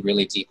really,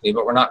 really deeply,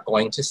 but we're not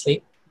going to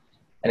sleep.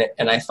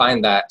 And I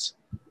find that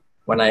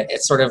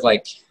it's sort of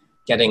like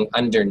getting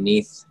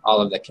underneath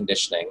all of the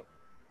conditioning,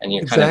 and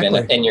you're kind of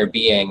Exactly. in your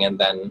being, and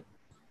then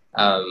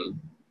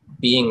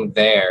being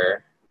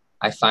there,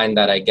 I find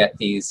that I get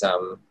these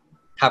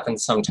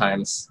happens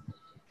sometimes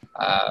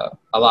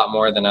a lot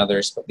more than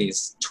others, but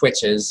these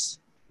twitches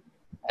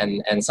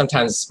and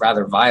sometimes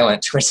rather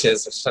violent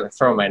twitches, which sort of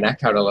throw my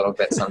neck out a little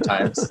bit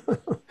sometimes.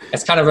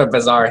 It's kind of a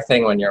bizarre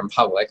thing when you're in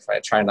public, but I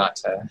try not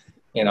to,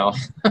 you know,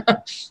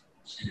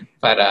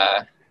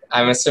 but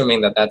I'm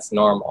assuming that that's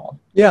normal.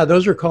 Yeah,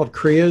 those are called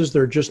kriyas.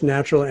 They're just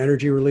natural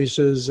energy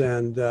releases,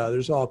 and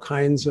there's all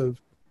kinds of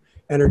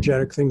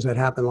energetic things that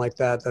happen like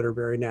that that are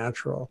very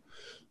natural.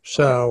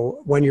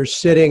 So when you're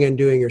sitting and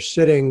doing your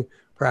sitting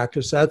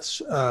practice,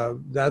 that's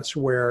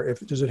where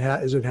is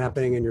it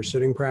happening in your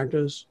sitting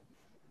practice?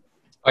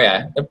 Oh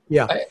yeah.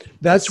 Yeah,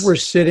 that's where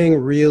sitting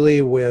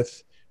really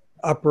with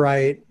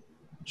upright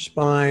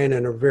spine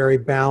and a very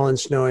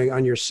balanced, knowing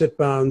on your sit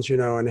bones,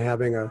 and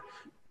having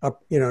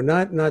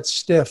not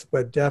stiff,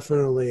 but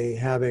definitely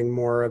having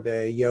more of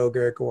a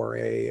yogic or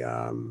a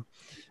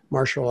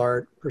martial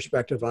art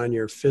perspective on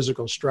your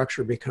physical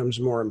structure becomes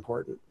more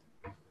important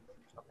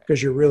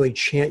because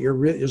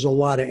there's a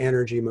lot of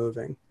energy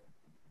moving.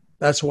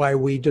 That's why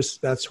we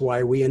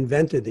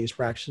invented these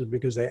practices,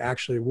 because they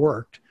actually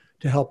worked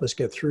to help us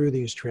get through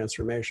these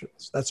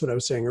transformations. That's what I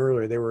was saying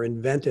earlier. They were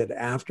invented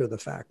after the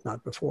fact,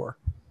 not before,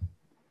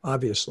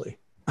 obviously.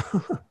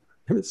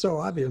 It's so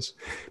obvious,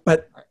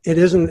 but it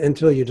isn't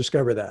until you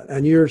discover that.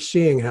 And you're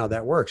seeing how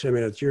that works. I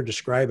mean, you're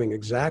describing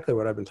exactly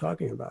what I've been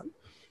talking about.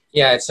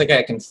 Yeah, it's like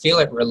I can feel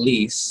it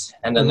release,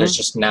 and then there's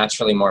just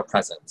naturally more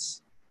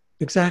presence.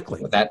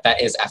 Exactly.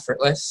 That is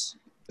effortless.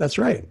 That's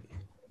right.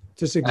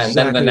 Just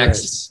exactly. And then right.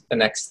 the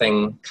next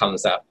thing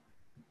comes up.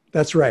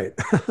 That's right.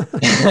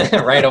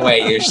 Right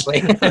away,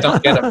 usually. I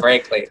don't get a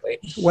break lately.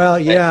 Well,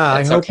 yeah,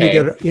 I hope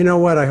okay. you know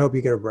what? I hope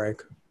you get a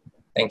break.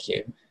 Thank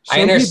you.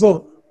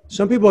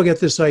 Some people get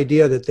this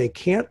idea that they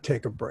can't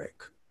take a break.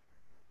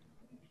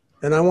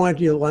 And I don't want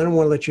to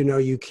let you know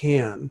you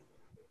can.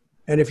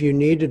 And if you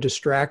need to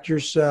distract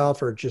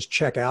yourself or just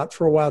check out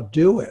for a while,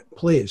 do it,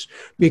 please,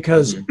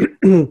 because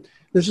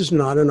this is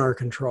not in our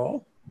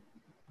control.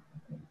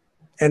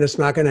 And it's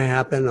not going to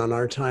happen on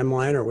our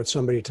timeline or what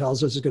somebody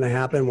tells us is going to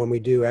happen when we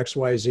do X,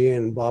 Y, Z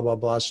and blah, blah,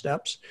 blah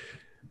steps.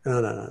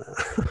 No.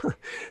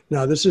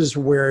 No, this is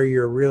where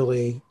you're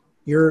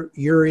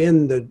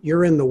in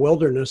the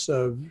wilderness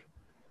of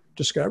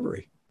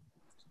discovery.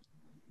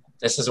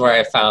 This is where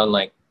I found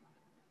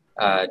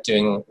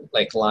doing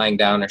like lying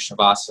down or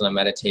Shavasana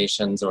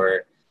meditations,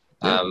 or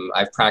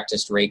I've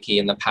practiced Reiki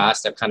in the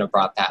past. I've kind of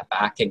brought that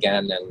back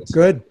again, and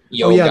good.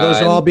 Yoga,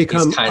 those all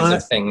become these kinds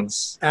of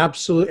things.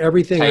 Absolutely,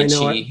 everything Tai I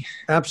know. Chi.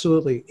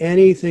 Absolutely,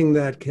 anything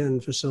that can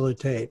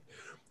facilitate,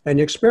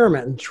 and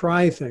experiment and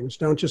try things.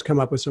 Don't just come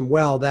up with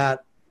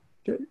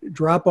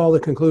drop all the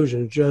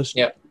conclusions. Just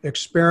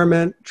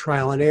experiment,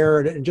 trial and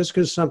error. And just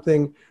because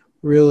something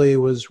really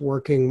was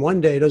working one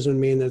day doesn't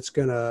mean that's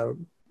going to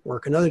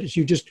work another day.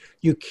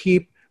 You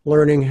keep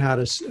learning how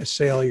to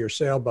sail your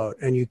sailboat,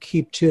 and you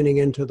keep tuning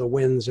into the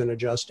winds and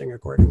adjusting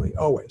accordingly,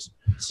 always.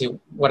 See,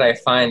 what I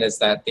find is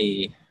that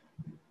I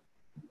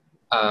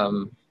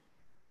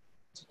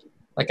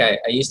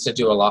used to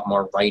do a lot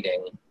more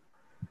writing,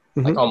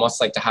 like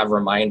almost like to have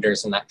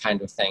reminders and that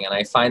kind of thing. And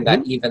I find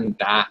that even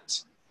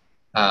that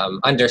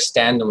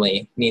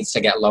understandably needs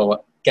to get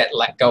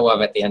let go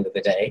of at the end of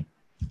the day.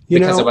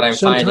 Because of what I'm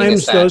finding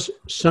is that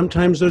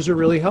sometimes those are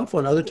really helpful,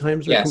 and other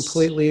times they're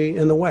completely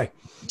in the way.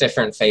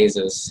 Different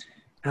phases.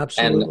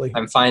 Absolutely. And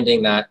I'm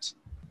finding that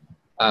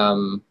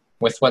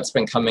with what's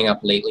been coming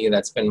up lately,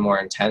 that's been more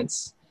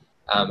intense,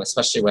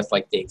 especially with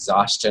like the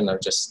exhaustion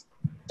of just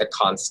the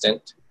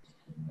constant,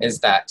 is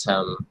that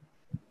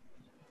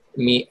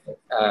me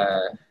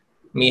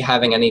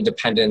having any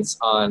dependence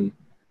on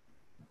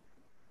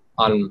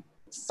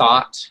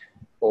thought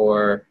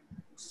or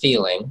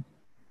feeling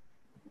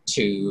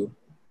to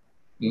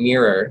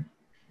mirror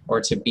or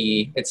to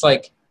be, it's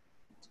like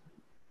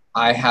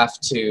I have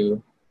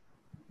to,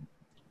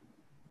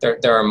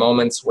 there are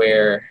moments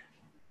where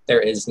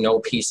there is no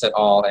peace at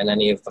all in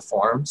any of the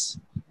forms,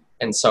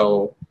 And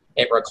so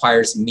it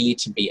requires me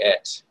to be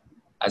it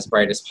as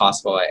bright as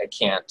possible. I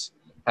can't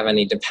have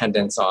any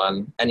dependence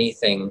on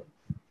anything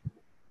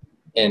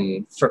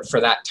for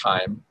that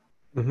time,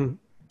 Mm-hmm.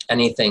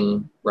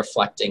 anything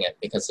reflecting it,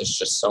 because there's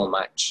just so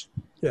much.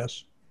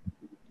 Yes.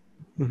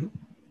 Mm-hmm.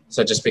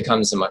 So it just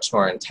becomes a much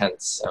more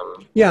intense.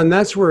 Yeah, and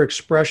that's where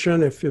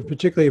expression,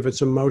 particularly if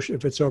it's emotion,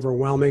 if it's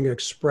overwhelming,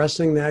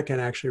 expressing that can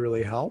actually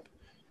really help.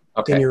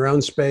 Okay. In your own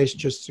space,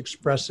 just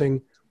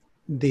expressing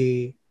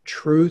the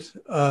truth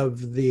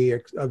of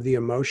the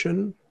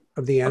emotion,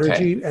 of the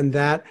energy, Okay. and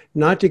that,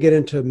 not to get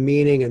into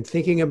meaning and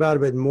thinking about it,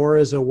 but more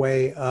as a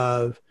way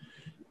of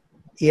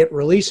it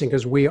releasing,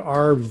 because we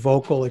are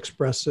vocal,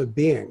 expressive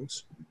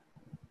beings.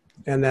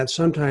 And that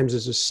sometimes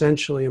is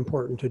essentially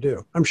important to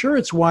do. I'm sure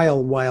it's why a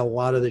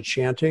lot of the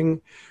chanting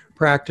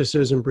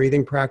practices and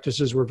breathing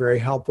practices were very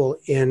helpful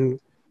in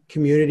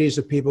communities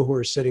of people who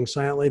are sitting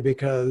silently,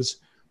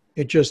 because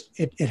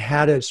it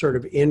had a sort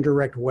of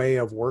indirect way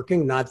of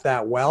working, not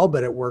that well,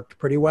 but it worked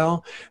pretty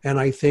well. And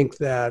I think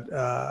that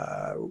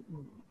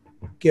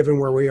given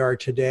where we are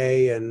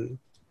today in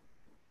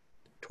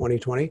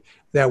 2020,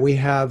 that we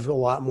have a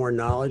lot more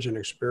knowledge and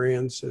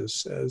experience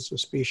as a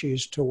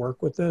species to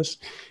work with this.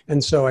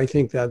 And so I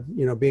think that,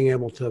 being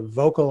able to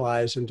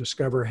vocalize and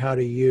discover how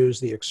to use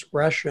the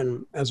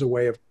expression as a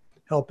way of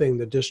helping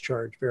the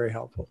discharge, very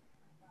helpful.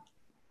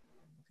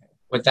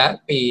 Would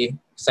that be,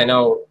 because I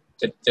know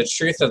the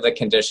truth of the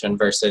condition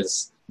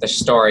versus the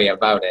story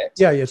about it.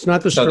 Yeah, it's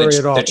not the story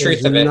at all. The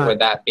truth of it, would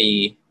that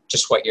be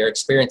just what you're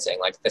experiencing,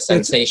 like the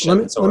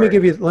sensations? Let me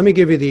give you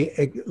the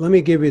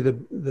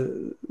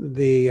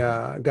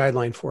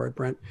guideline for it,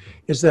 Brent.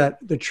 Is that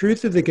the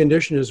truth of the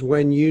condition is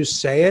when you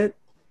say it,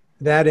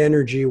 that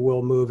energy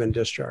will move and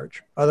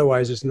discharge.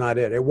 Otherwise, it's not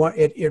it. It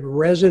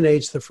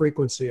resonates the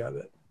frequency of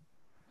it.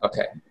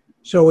 Okay.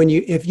 So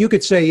if you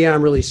could say, yeah,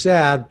 I'm really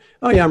sad.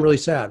 Oh yeah, I'm really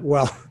sad.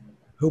 Well,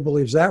 who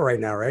believes that right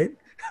now, right?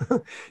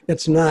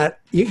 It's not,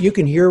 you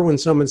can hear when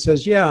someone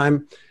says, yeah,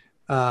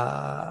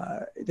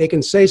 they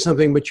can say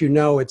something, but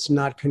it's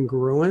not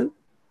congruent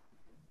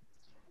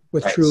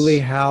with truly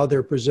how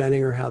they're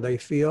presenting or how they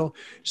feel.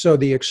 So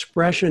the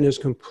expression is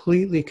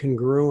completely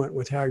congruent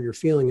with how you're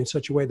feeling in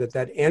such a way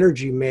that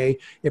energy may,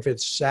 if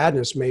it's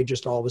sadness, may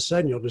just all of a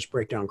sudden, you'll just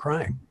break down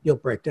crying. You'll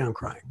break down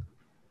crying,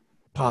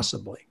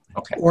 possibly.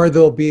 Okay. Or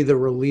there'll be the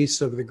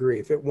release of the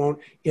grief. It won't,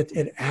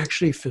 it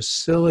actually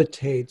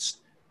facilitates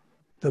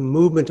the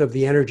movement of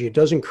the energy. It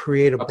doesn't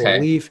create a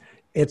belief.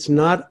 It's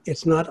not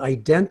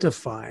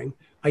identifying.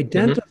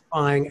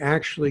 Identifying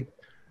actually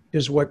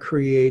is what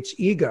creates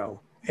ego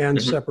and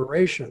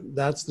separation.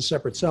 That's the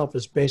separate self,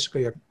 is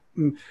basically a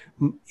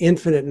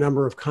infinite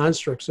number of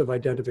constructs of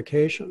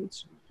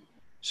identifications.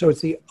 So it's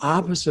the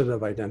opposite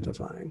of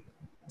identifying.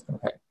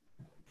 Okay.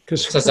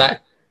 So is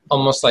that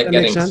almost like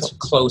getting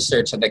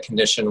closer to the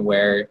condition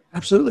where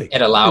absolutely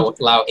it allow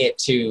it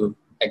to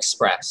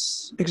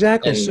express?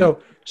 Exactly.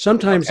 So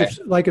sometimes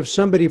if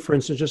somebody, for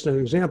instance, just an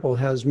example,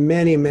 has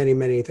many, many,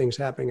 many things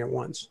happening at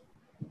once.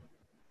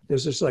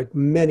 There's just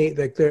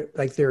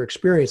their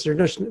experience.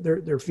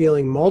 They're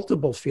feeling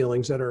multiple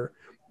feelings that are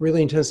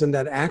really intense, and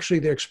that actually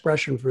the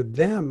expression for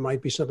them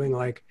might be something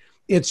like,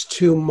 it's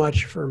too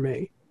much for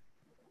me.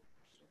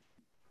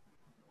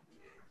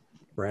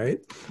 Right?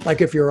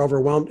 Like if you're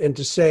overwhelmed, and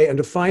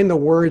to find the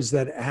words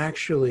that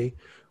actually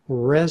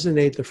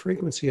resonate the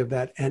frequency of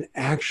that and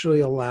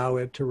actually allow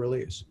it to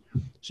release.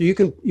 So you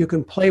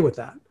can play with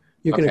that.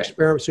 You can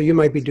experiment. So you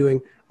might be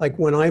doing, like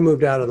when I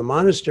moved out of the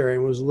monastery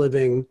and was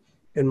living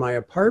in my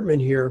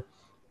apartment here,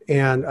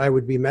 and I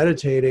would be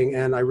meditating,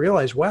 and I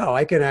realized, wow,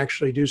 I can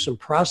actually do some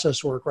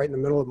process work right in the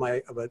middle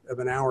of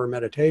an hour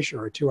meditation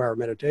or a 2-hour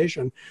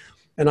meditation.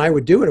 And I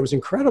would do it. It was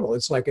incredible.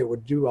 It's like it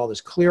would do all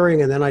this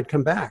clearing, and then I'd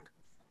come back.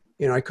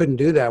 I couldn't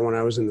do that when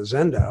I was in the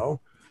Zendo.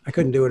 I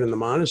couldn't do it in the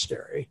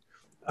monastery.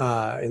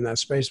 In that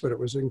space, but it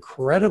was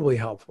incredibly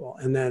helpful.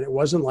 And then it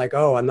wasn't like,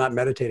 oh, I'm not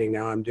meditating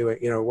now, I'm doing,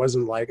 it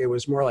wasn't like, it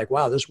was more like,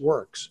 wow, this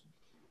works.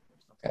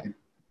 Okay.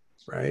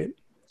 Right.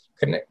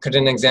 Could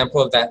an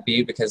example of that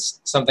be, because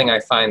something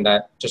I find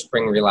that just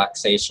bring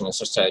relaxation is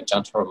just a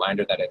gentle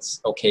reminder that it's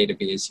okay to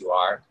be as you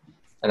are,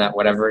 and that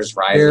whatever is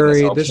rising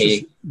is okay. This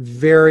is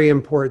very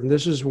important.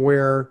 This is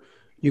where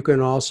you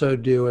can also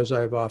do, as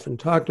I've often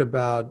talked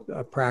about,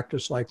 a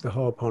practice like the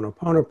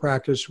Ho'oponopono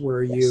practice,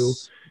 where you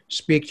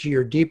speak to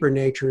your deeper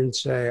nature and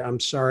say, I'm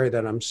sorry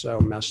that I'm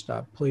so messed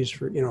up. Please,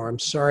 I'm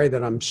sorry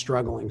that I'm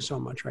struggling so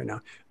much right now.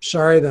 I'm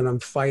sorry that I'm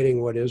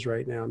fighting what is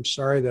right now. I'm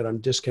sorry that I'm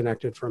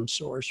disconnected from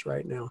source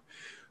right now.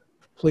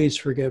 Please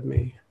forgive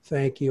me.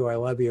 Thank you. I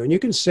love you. And you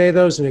can say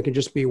those, and it can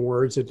just be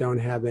words that don't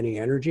have any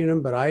energy in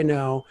them. But I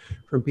know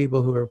from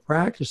people who have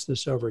practiced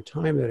this over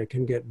time that it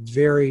can get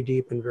very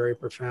deep and very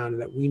profound,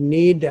 and that we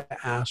need to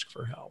ask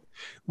for help.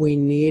 We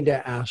need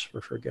to ask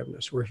for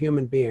forgiveness. We're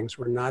human beings.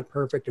 We're not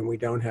perfect, and we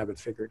don't have it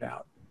figured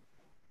out.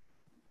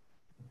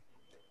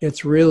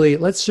 It's really,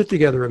 let's sit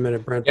together a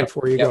minute, Brent,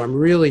 before you go. I'm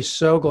really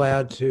so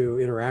glad to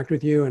interact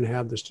with you and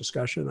have this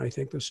discussion. I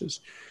think this is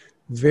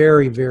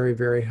very, very,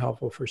 very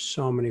helpful for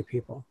so many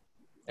people.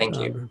 Thank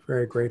you. I'm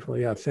very grateful.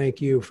 Yeah, thank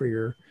you for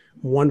your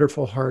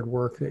wonderful hard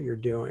work that you're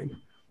doing.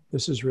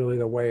 This is really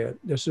the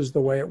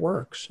way it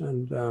works.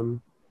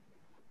 And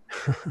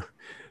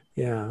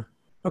yeah.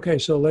 Okay,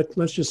 so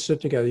let's just sit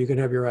together. You can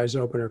have your eyes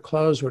open or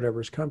closed,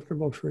 whatever's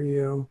comfortable for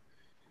you.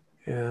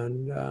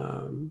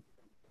 And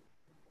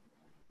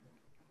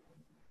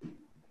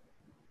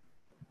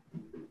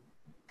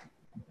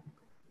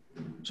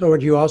so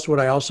what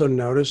I also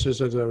noticed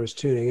is, as I was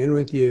tuning in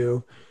with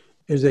you,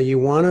 is that you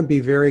want to be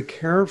very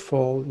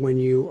careful when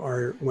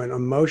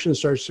emotion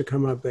starts to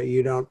come up, that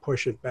you don't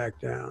push it back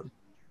down.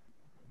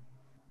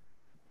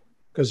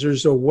 Because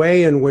there's a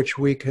way in which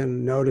we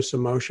can notice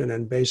emotion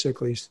and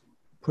basically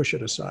push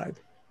it aside.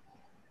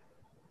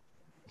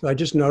 So I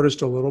just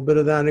noticed a little bit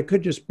of that, and it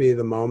could just be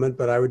the moment,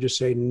 but I would just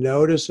say,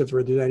 notice if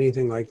there's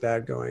anything like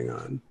that going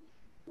on.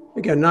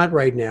 Again, not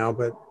right now,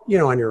 but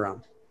on your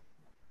own.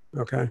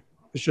 Okay?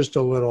 It's just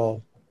a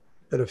little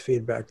bit of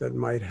feedback that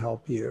might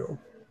help you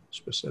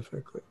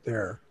specifically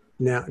there.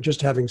 Now,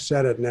 just having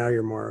said it, now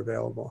you're more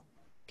available.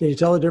 Can you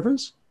tell the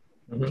difference?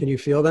 Mm-hmm. Can you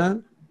feel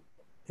that?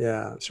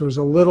 Yeah. So it was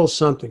a little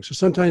something. So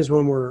sometimes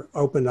when we're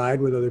open-eyed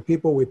with other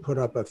people, we put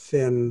up a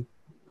thin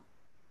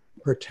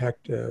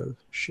protective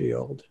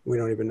shield. We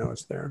don't even know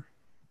it's there.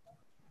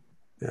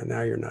 Yeah,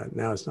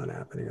 now it's not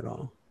happening at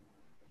all.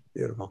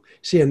 Beautiful.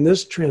 See, in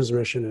this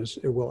transmission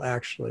it will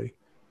actually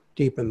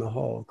deepen the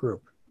whole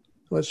group.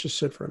 Let's just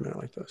sit for a minute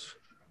like this.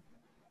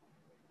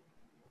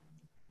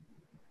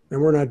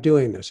 And we're not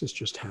doing this, it's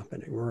just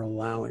happening. We're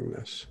allowing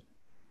this.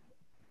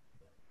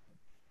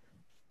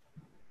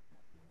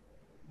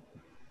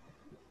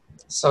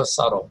 So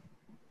subtle.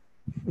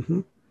 Mm-hmm.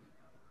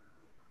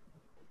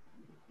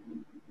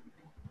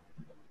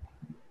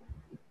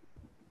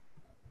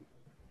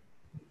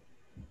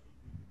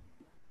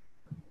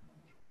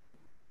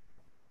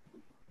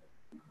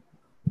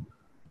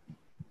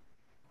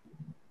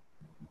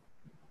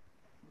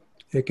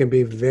 It can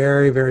be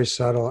very, very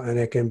subtle, and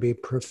it can be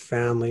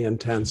profoundly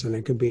intense, and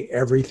it can be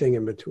everything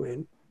in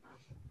between.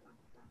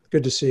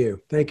 Good to see you.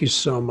 Thank you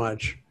so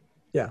much.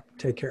 Yeah,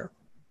 take care.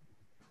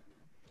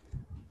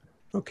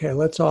 Okay,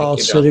 let's all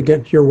sit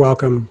again. You're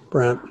welcome,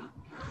 Brent.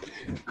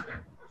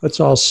 Let's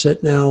all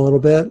sit now a little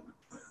bit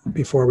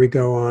before we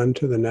go on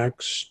to the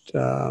next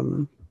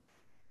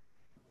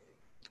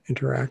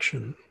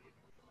interaction.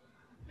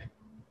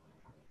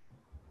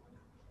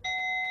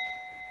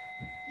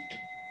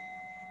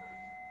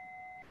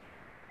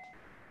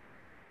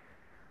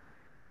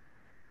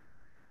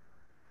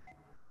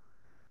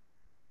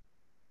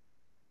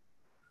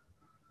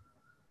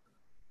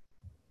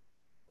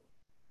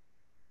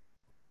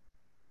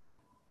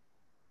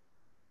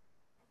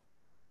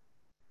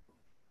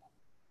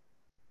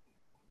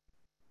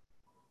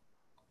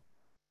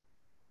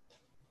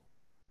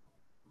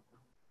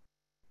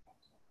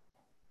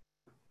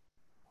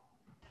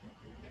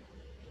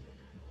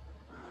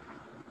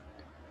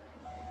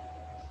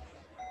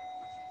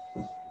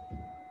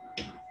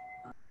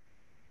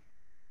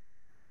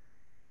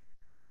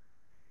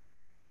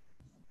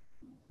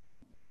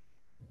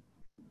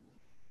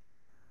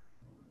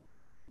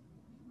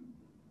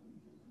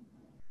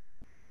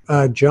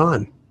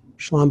 John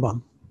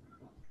Schlombaum.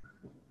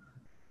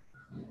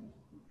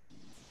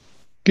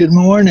 Good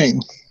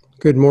morning.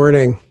 Good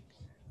morning.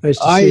 Nice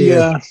to see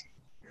you.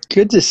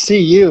 Good to see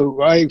you.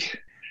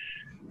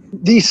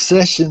 These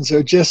sessions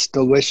are just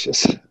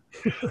delicious.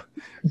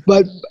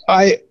 But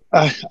I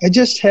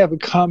just have a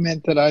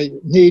comment that I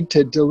need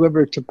to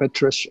deliver to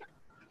Patricia.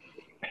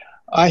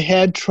 I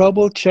had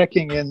trouble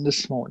checking in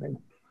this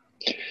morning.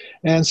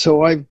 And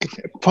so I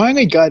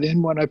finally got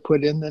in when I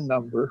put in the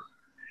number.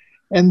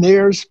 And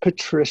there's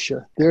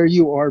Patricia. There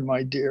you are,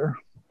 my dear.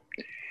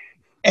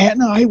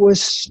 And I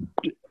was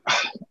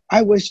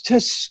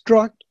just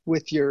struck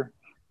with your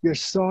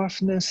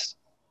softness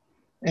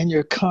and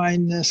your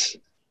kindness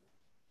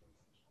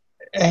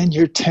and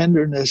your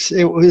tenderness.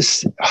 It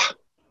was,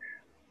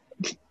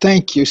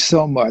 thank you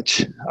so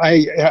much.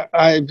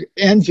 I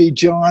envy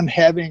John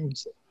having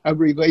a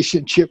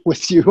relationship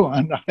with you,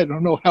 and I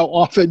don't know how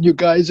often you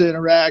guys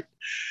interact,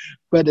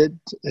 but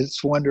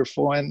it's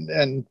wonderful.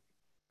 And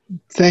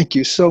thank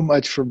you so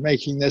much for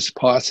making this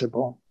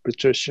possible,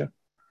 Patricia.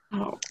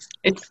 Oh,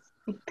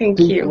 thank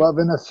you. Love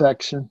and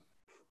affection.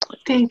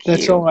 Thank you.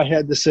 That's all I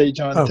had to say,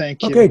 John. Oh,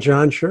 thank you. Okay,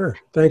 John, sure.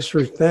 Thanks.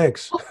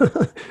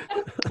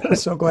 I'm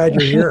so glad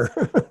you're here.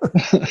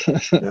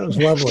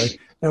 That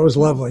was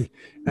lovely,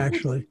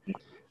 actually.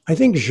 I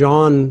think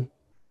Jean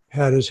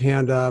had his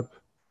hand up.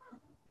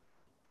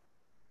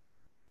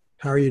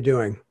 How are you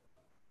doing?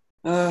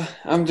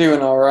 I'm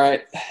doing all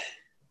right.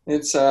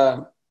 It's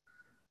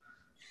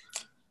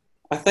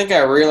I think I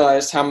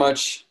realized how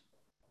much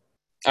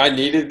I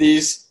needed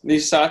these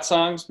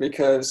satsangs,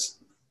 because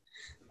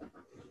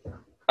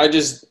I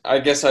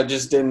guess I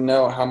just didn't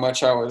know how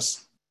much I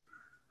was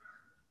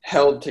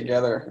held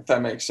together, if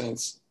that makes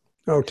sense.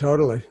 Oh,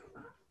 totally.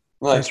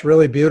 That's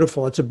really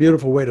beautiful. It's a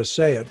beautiful way to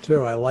say it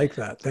too. I like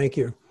that. Thank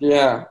you.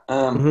 Yeah.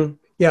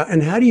 Yeah.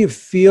 And how do you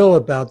feel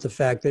about the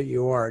fact that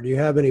you are? Do you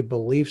have any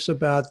beliefs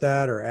about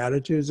that or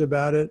attitudes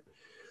about it?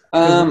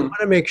 'Cause you Um, want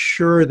to make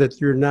sure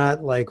that you're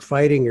not like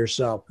fighting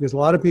yourself, because a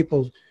lot of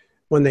people,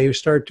 when they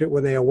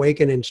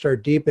awaken and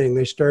start deepening,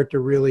 they start to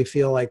really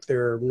feel like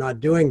they're not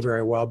doing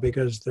very well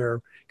because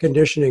their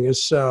conditioning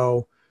is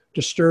so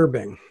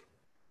disturbing.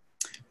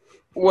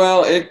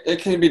 well, it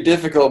can be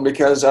difficult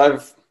because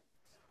I've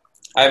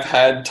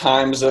had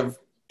times of,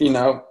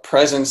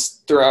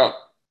 presence throughout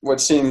what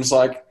seems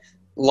like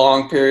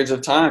long periods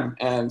of time.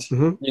 And,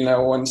 Hmm.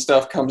 when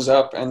stuff comes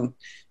up and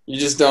you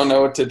just don't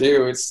know what to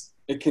do,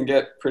 it can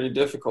get pretty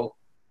difficult.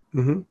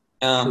 Hmm.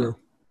 Um, True.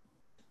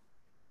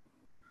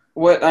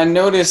 what I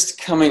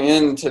noticed coming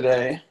in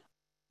today,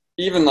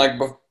 even like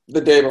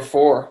the day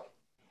before,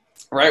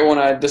 right when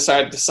I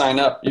decided to sign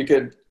up,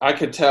 I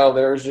could tell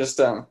there was just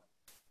a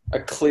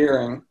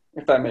clearing,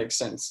 if that makes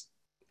sense.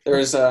 There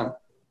was a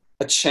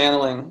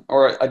channeling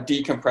or a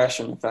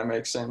decompression, if that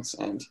makes sense.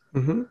 And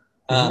Hmm. Hmm.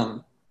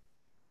 um,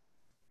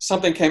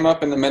 something came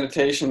up in the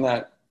meditation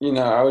that,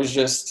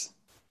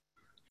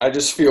 I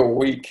just feel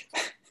weak.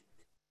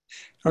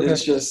 Okay.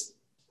 It's just,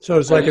 So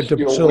it's I like just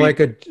feel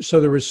weak. so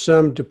there was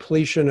some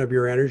depletion of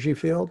your energy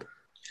field.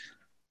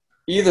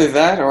 Either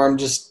that or I'm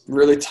just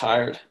really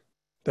tired.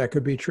 That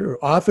could be true.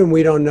 Often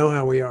we don't know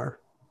how we are.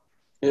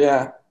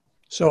 Yeah.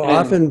 So And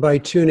often by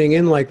tuning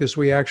in like this,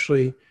 we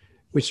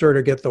sort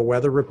of get the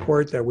weather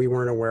report that we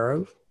weren't aware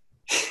of.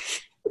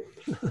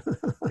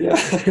 yeah,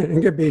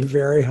 It could be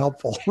very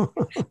helpful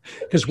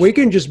because we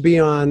can just be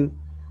on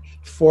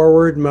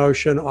forward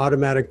motion,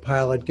 automatic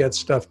pilot, get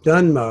stuff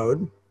done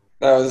mode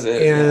that was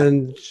it. Yeah.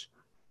 and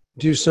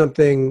do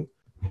something,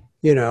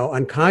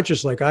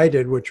 unconscious like I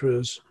did, which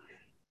was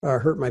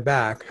hurt my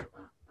back.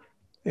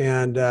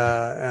 And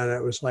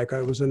it was like,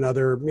 it was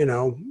another,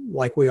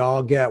 like we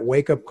all get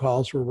wake up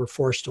calls where we're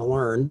forced to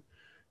learn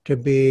to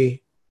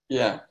be,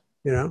 Yeah.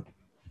 you know,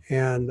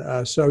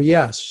 and so,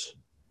 yes,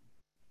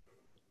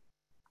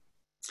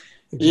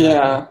 exactly.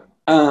 Yeah.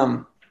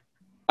 Um,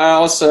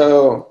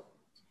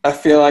 I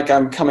feel like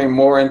I'm coming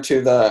more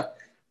into the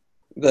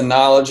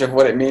knowledge of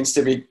what it means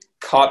to be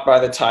caught by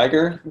the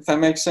tiger, if that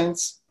makes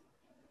sense.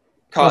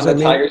 What does Caught in that the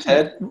mean? tiger's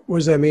head. What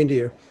does that mean to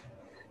you?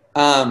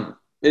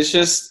 It's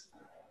just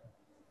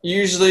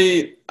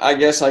usually I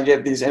guess I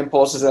get these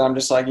impulses that I'm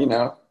just like,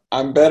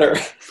 I'm better.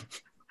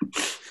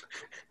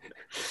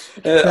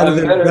 I'm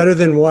better. Better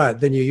than what?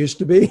 Than you used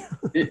to be?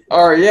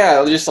 Or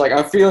yeah, just like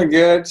I'm feeling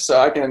good, so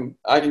I can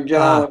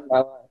get on Ah, with my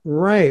life.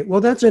 right.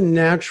 Well, that's a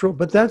natural,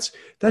 but that's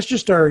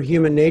just our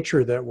human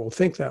nature that will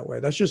think that way.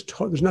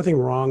 There's nothing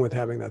wrong with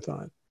having that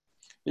thought.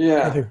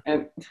 Yeah, Nothing.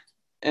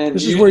 and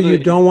This is where you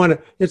usually, don't want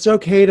to, it's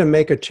okay to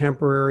make a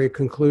temporary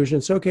conclusion.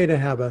 It's okay to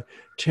have a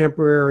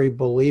temporary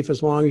belief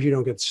as long as you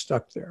don't get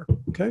stuck there.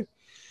 Okay.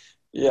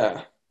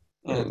 yeah,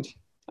 Good. and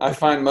I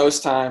find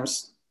most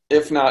times,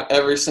 if not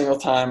every single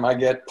time, I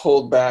get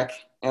pulled back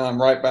and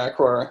I'm right back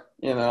where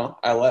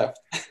I left.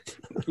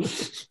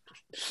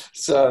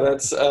 So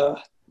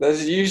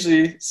that's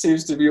usually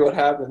seems to be what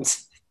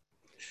happens.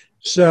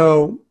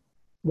 So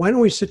why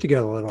don't we sit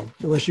together a little,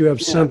 unless you have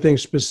Yeah. something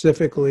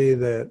specifically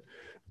that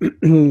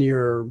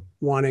you're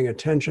wanting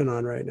attention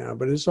on right now,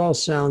 but it all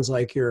sounds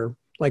like you're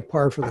like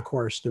par for the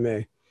course to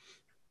me,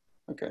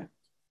 Okay.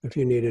 if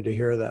you needed to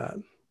hear that.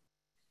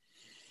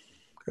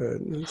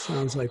 Good. It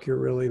sounds like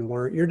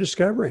you're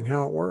discovering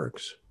how it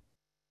works.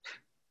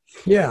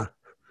 Yeah.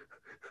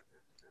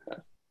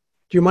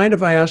 Do you mind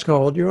if I ask how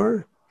old you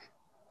are?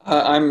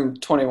 I'm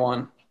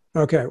 21.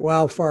 Okay.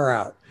 Well, far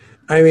out.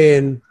 I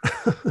mean,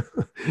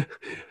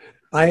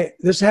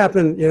 this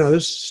happened,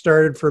 this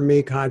started for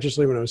me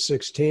consciously when I was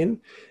 16,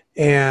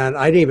 and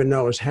I didn't even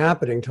know it was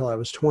happening until I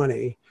was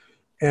 20.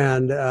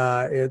 And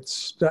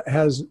let's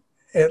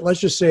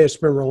just say it's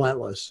been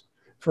relentless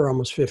for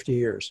almost 50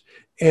 years.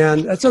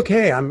 And that's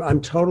okay.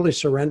 I'm totally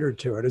surrendered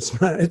to it. It's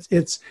not,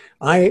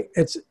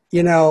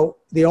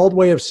 the old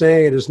way of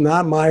saying it is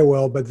not my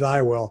will, but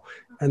thy will.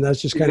 And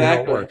that's just kind of how it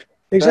Exactly. works.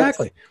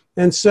 Exactly.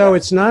 And so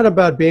it's not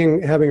about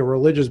having a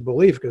religious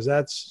belief, because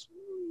that's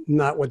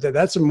not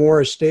that's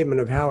more a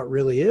statement of how it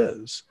really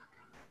is.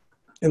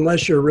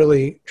 Unless you're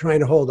really trying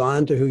to hold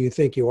on to who you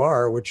think you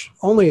are, which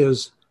only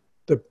is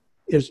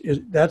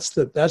that's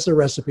the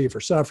recipe for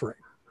suffering.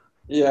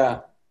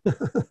 Yeah.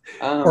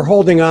 Or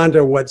holding on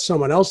to what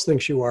someone else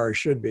thinks you are or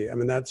should be. I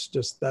mean,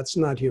 that's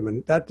not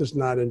human. That does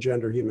not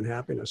engender human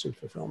happiness and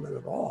fulfillment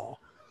at all.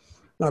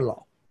 Not at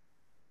all.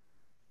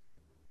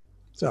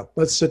 So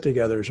let's sit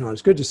together, Sean.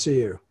 It's good to see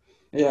you.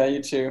 Yeah,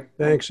 you too.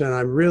 Thanks. And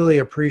I really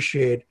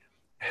appreciate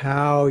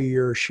how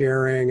you're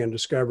sharing and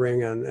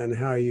discovering and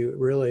how you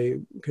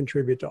really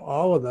contribute to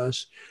all of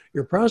us,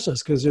 your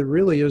process, because it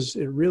really is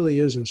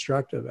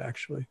instructive,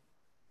 actually.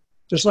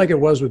 Just like it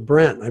was with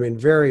Brent. I mean,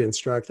 very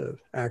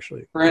instructive,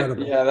 actually. Brent,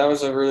 Incredible. yeah, that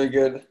was a really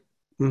good,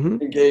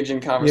 engaging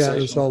conversation. Yeah,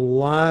 there's a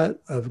lot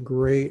of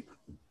great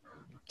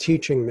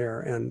teaching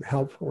there and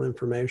helpful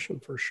information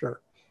for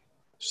sure.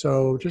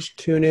 So just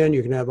tune in.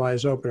 You can have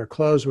eyes open or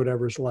closed,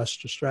 whatever's less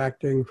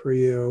distracting for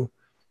you.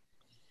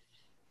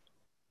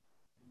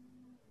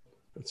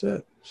 That's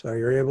it. So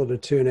you're able to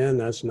tune in.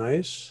 That's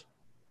nice.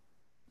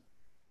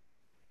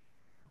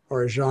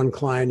 Or as Jean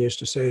Klein used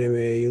to say to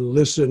me, he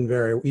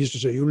used to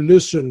say, you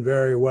listen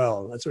very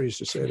well. That's what he used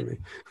to say to me.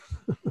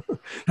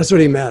 That's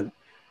what he meant.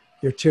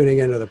 You're tuning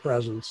into the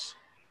presence.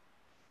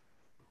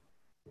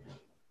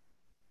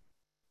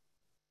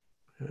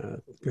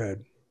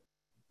 Good.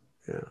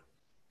 Yeah.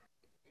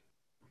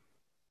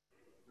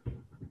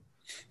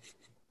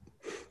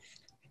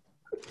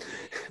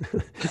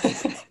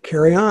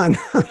 Carry on.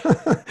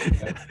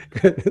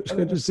 Good. It's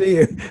good to see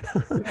you.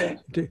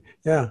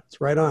 Yeah, it's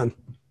right on.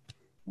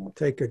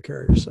 Take good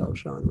care of yourself,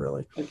 Sean,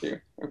 really. Thank you.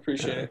 I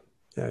appreciate it.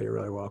 Yeah, you're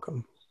really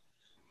welcome.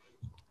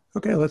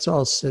 Okay, let's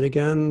all sit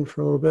again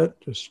for a little bit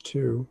just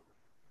to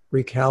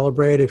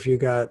recalibrate if you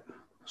got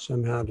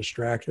somehow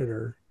distracted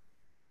or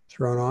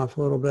thrown off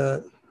a little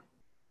bit.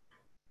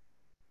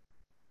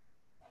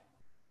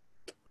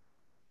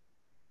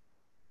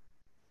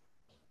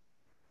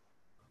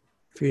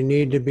 If you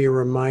need to be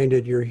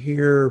reminded you're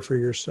here for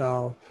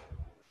yourself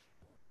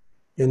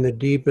in the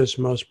deepest,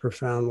 most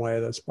profound way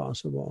that's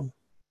possible.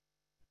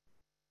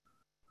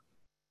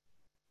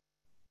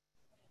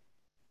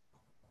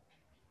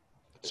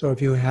 So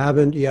if you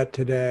haven't yet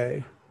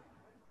today,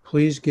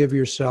 please give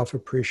yourself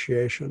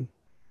appreciation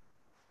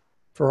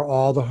for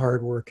all the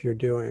hard work you're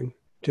doing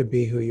to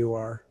be who you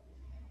are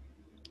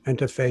and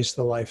to face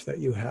the life that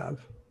you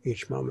have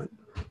each moment.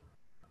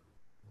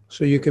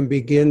 So you can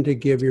begin to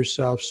give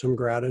yourself some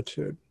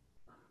gratitude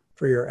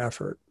for your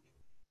effort,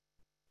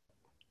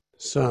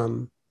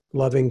 some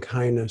loving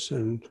kindness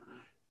and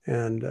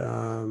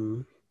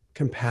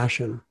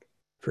compassion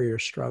for your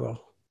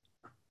struggle,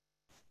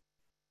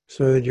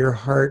 so that your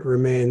heart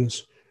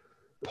remains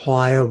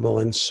pliable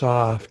and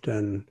soft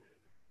and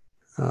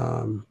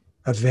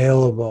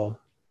available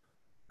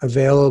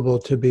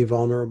to be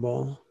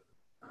vulnerable,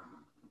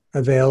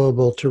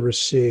 available to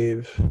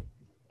receive,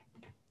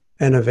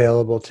 and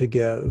available to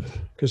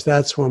give. Because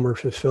that's when we're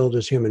fulfilled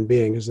as human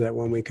beings, is that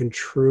when we can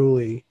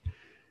truly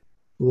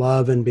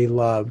love and be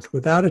loved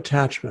without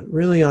attachment,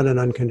 really on an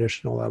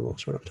unconditional level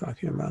is what I'm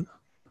talking about.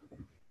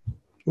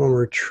 When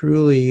we're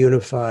truly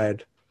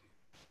unified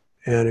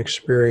and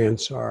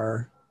experience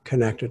our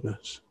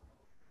connectedness.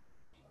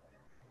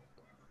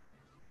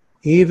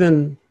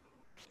 Even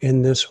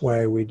in this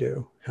way we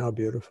do. How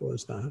beautiful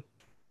is that?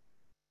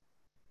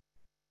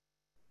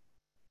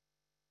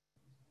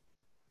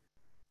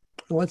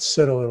 Let's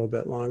sit a little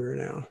bit longer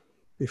now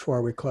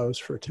before we close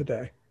for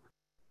today.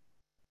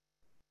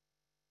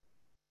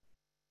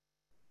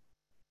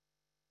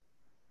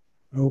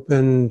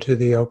 Open to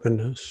the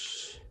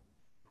openness.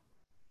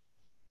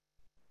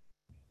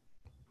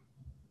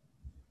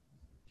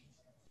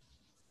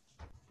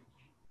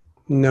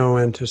 No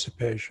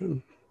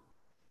anticipation.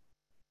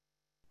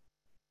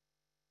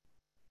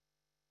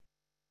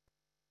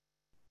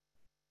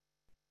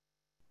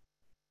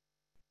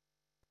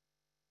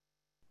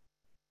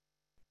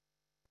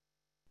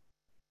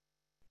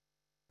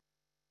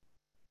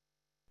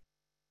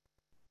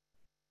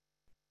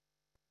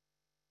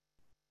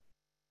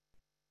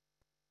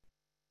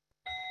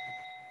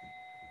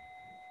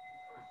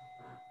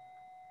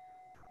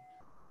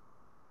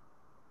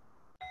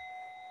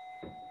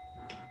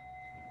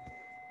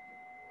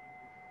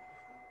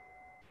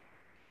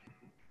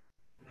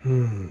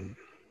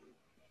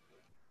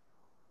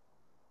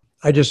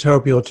 I just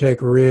hope you'll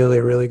take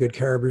really, really good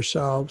care of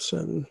yourselves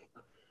and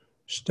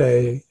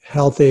stay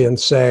healthy and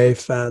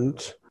safe,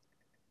 and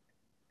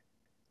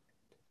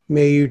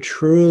may you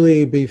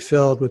truly be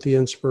filled with the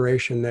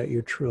inspiration that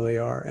you truly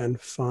are and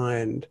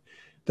find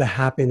the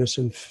happiness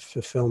and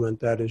fulfillment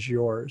that is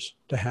yours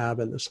to have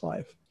in this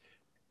life.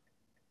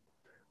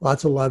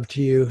 Lots of love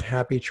to you,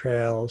 happy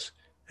trails,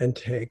 and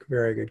take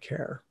very good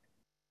care.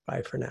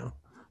 Bye for now.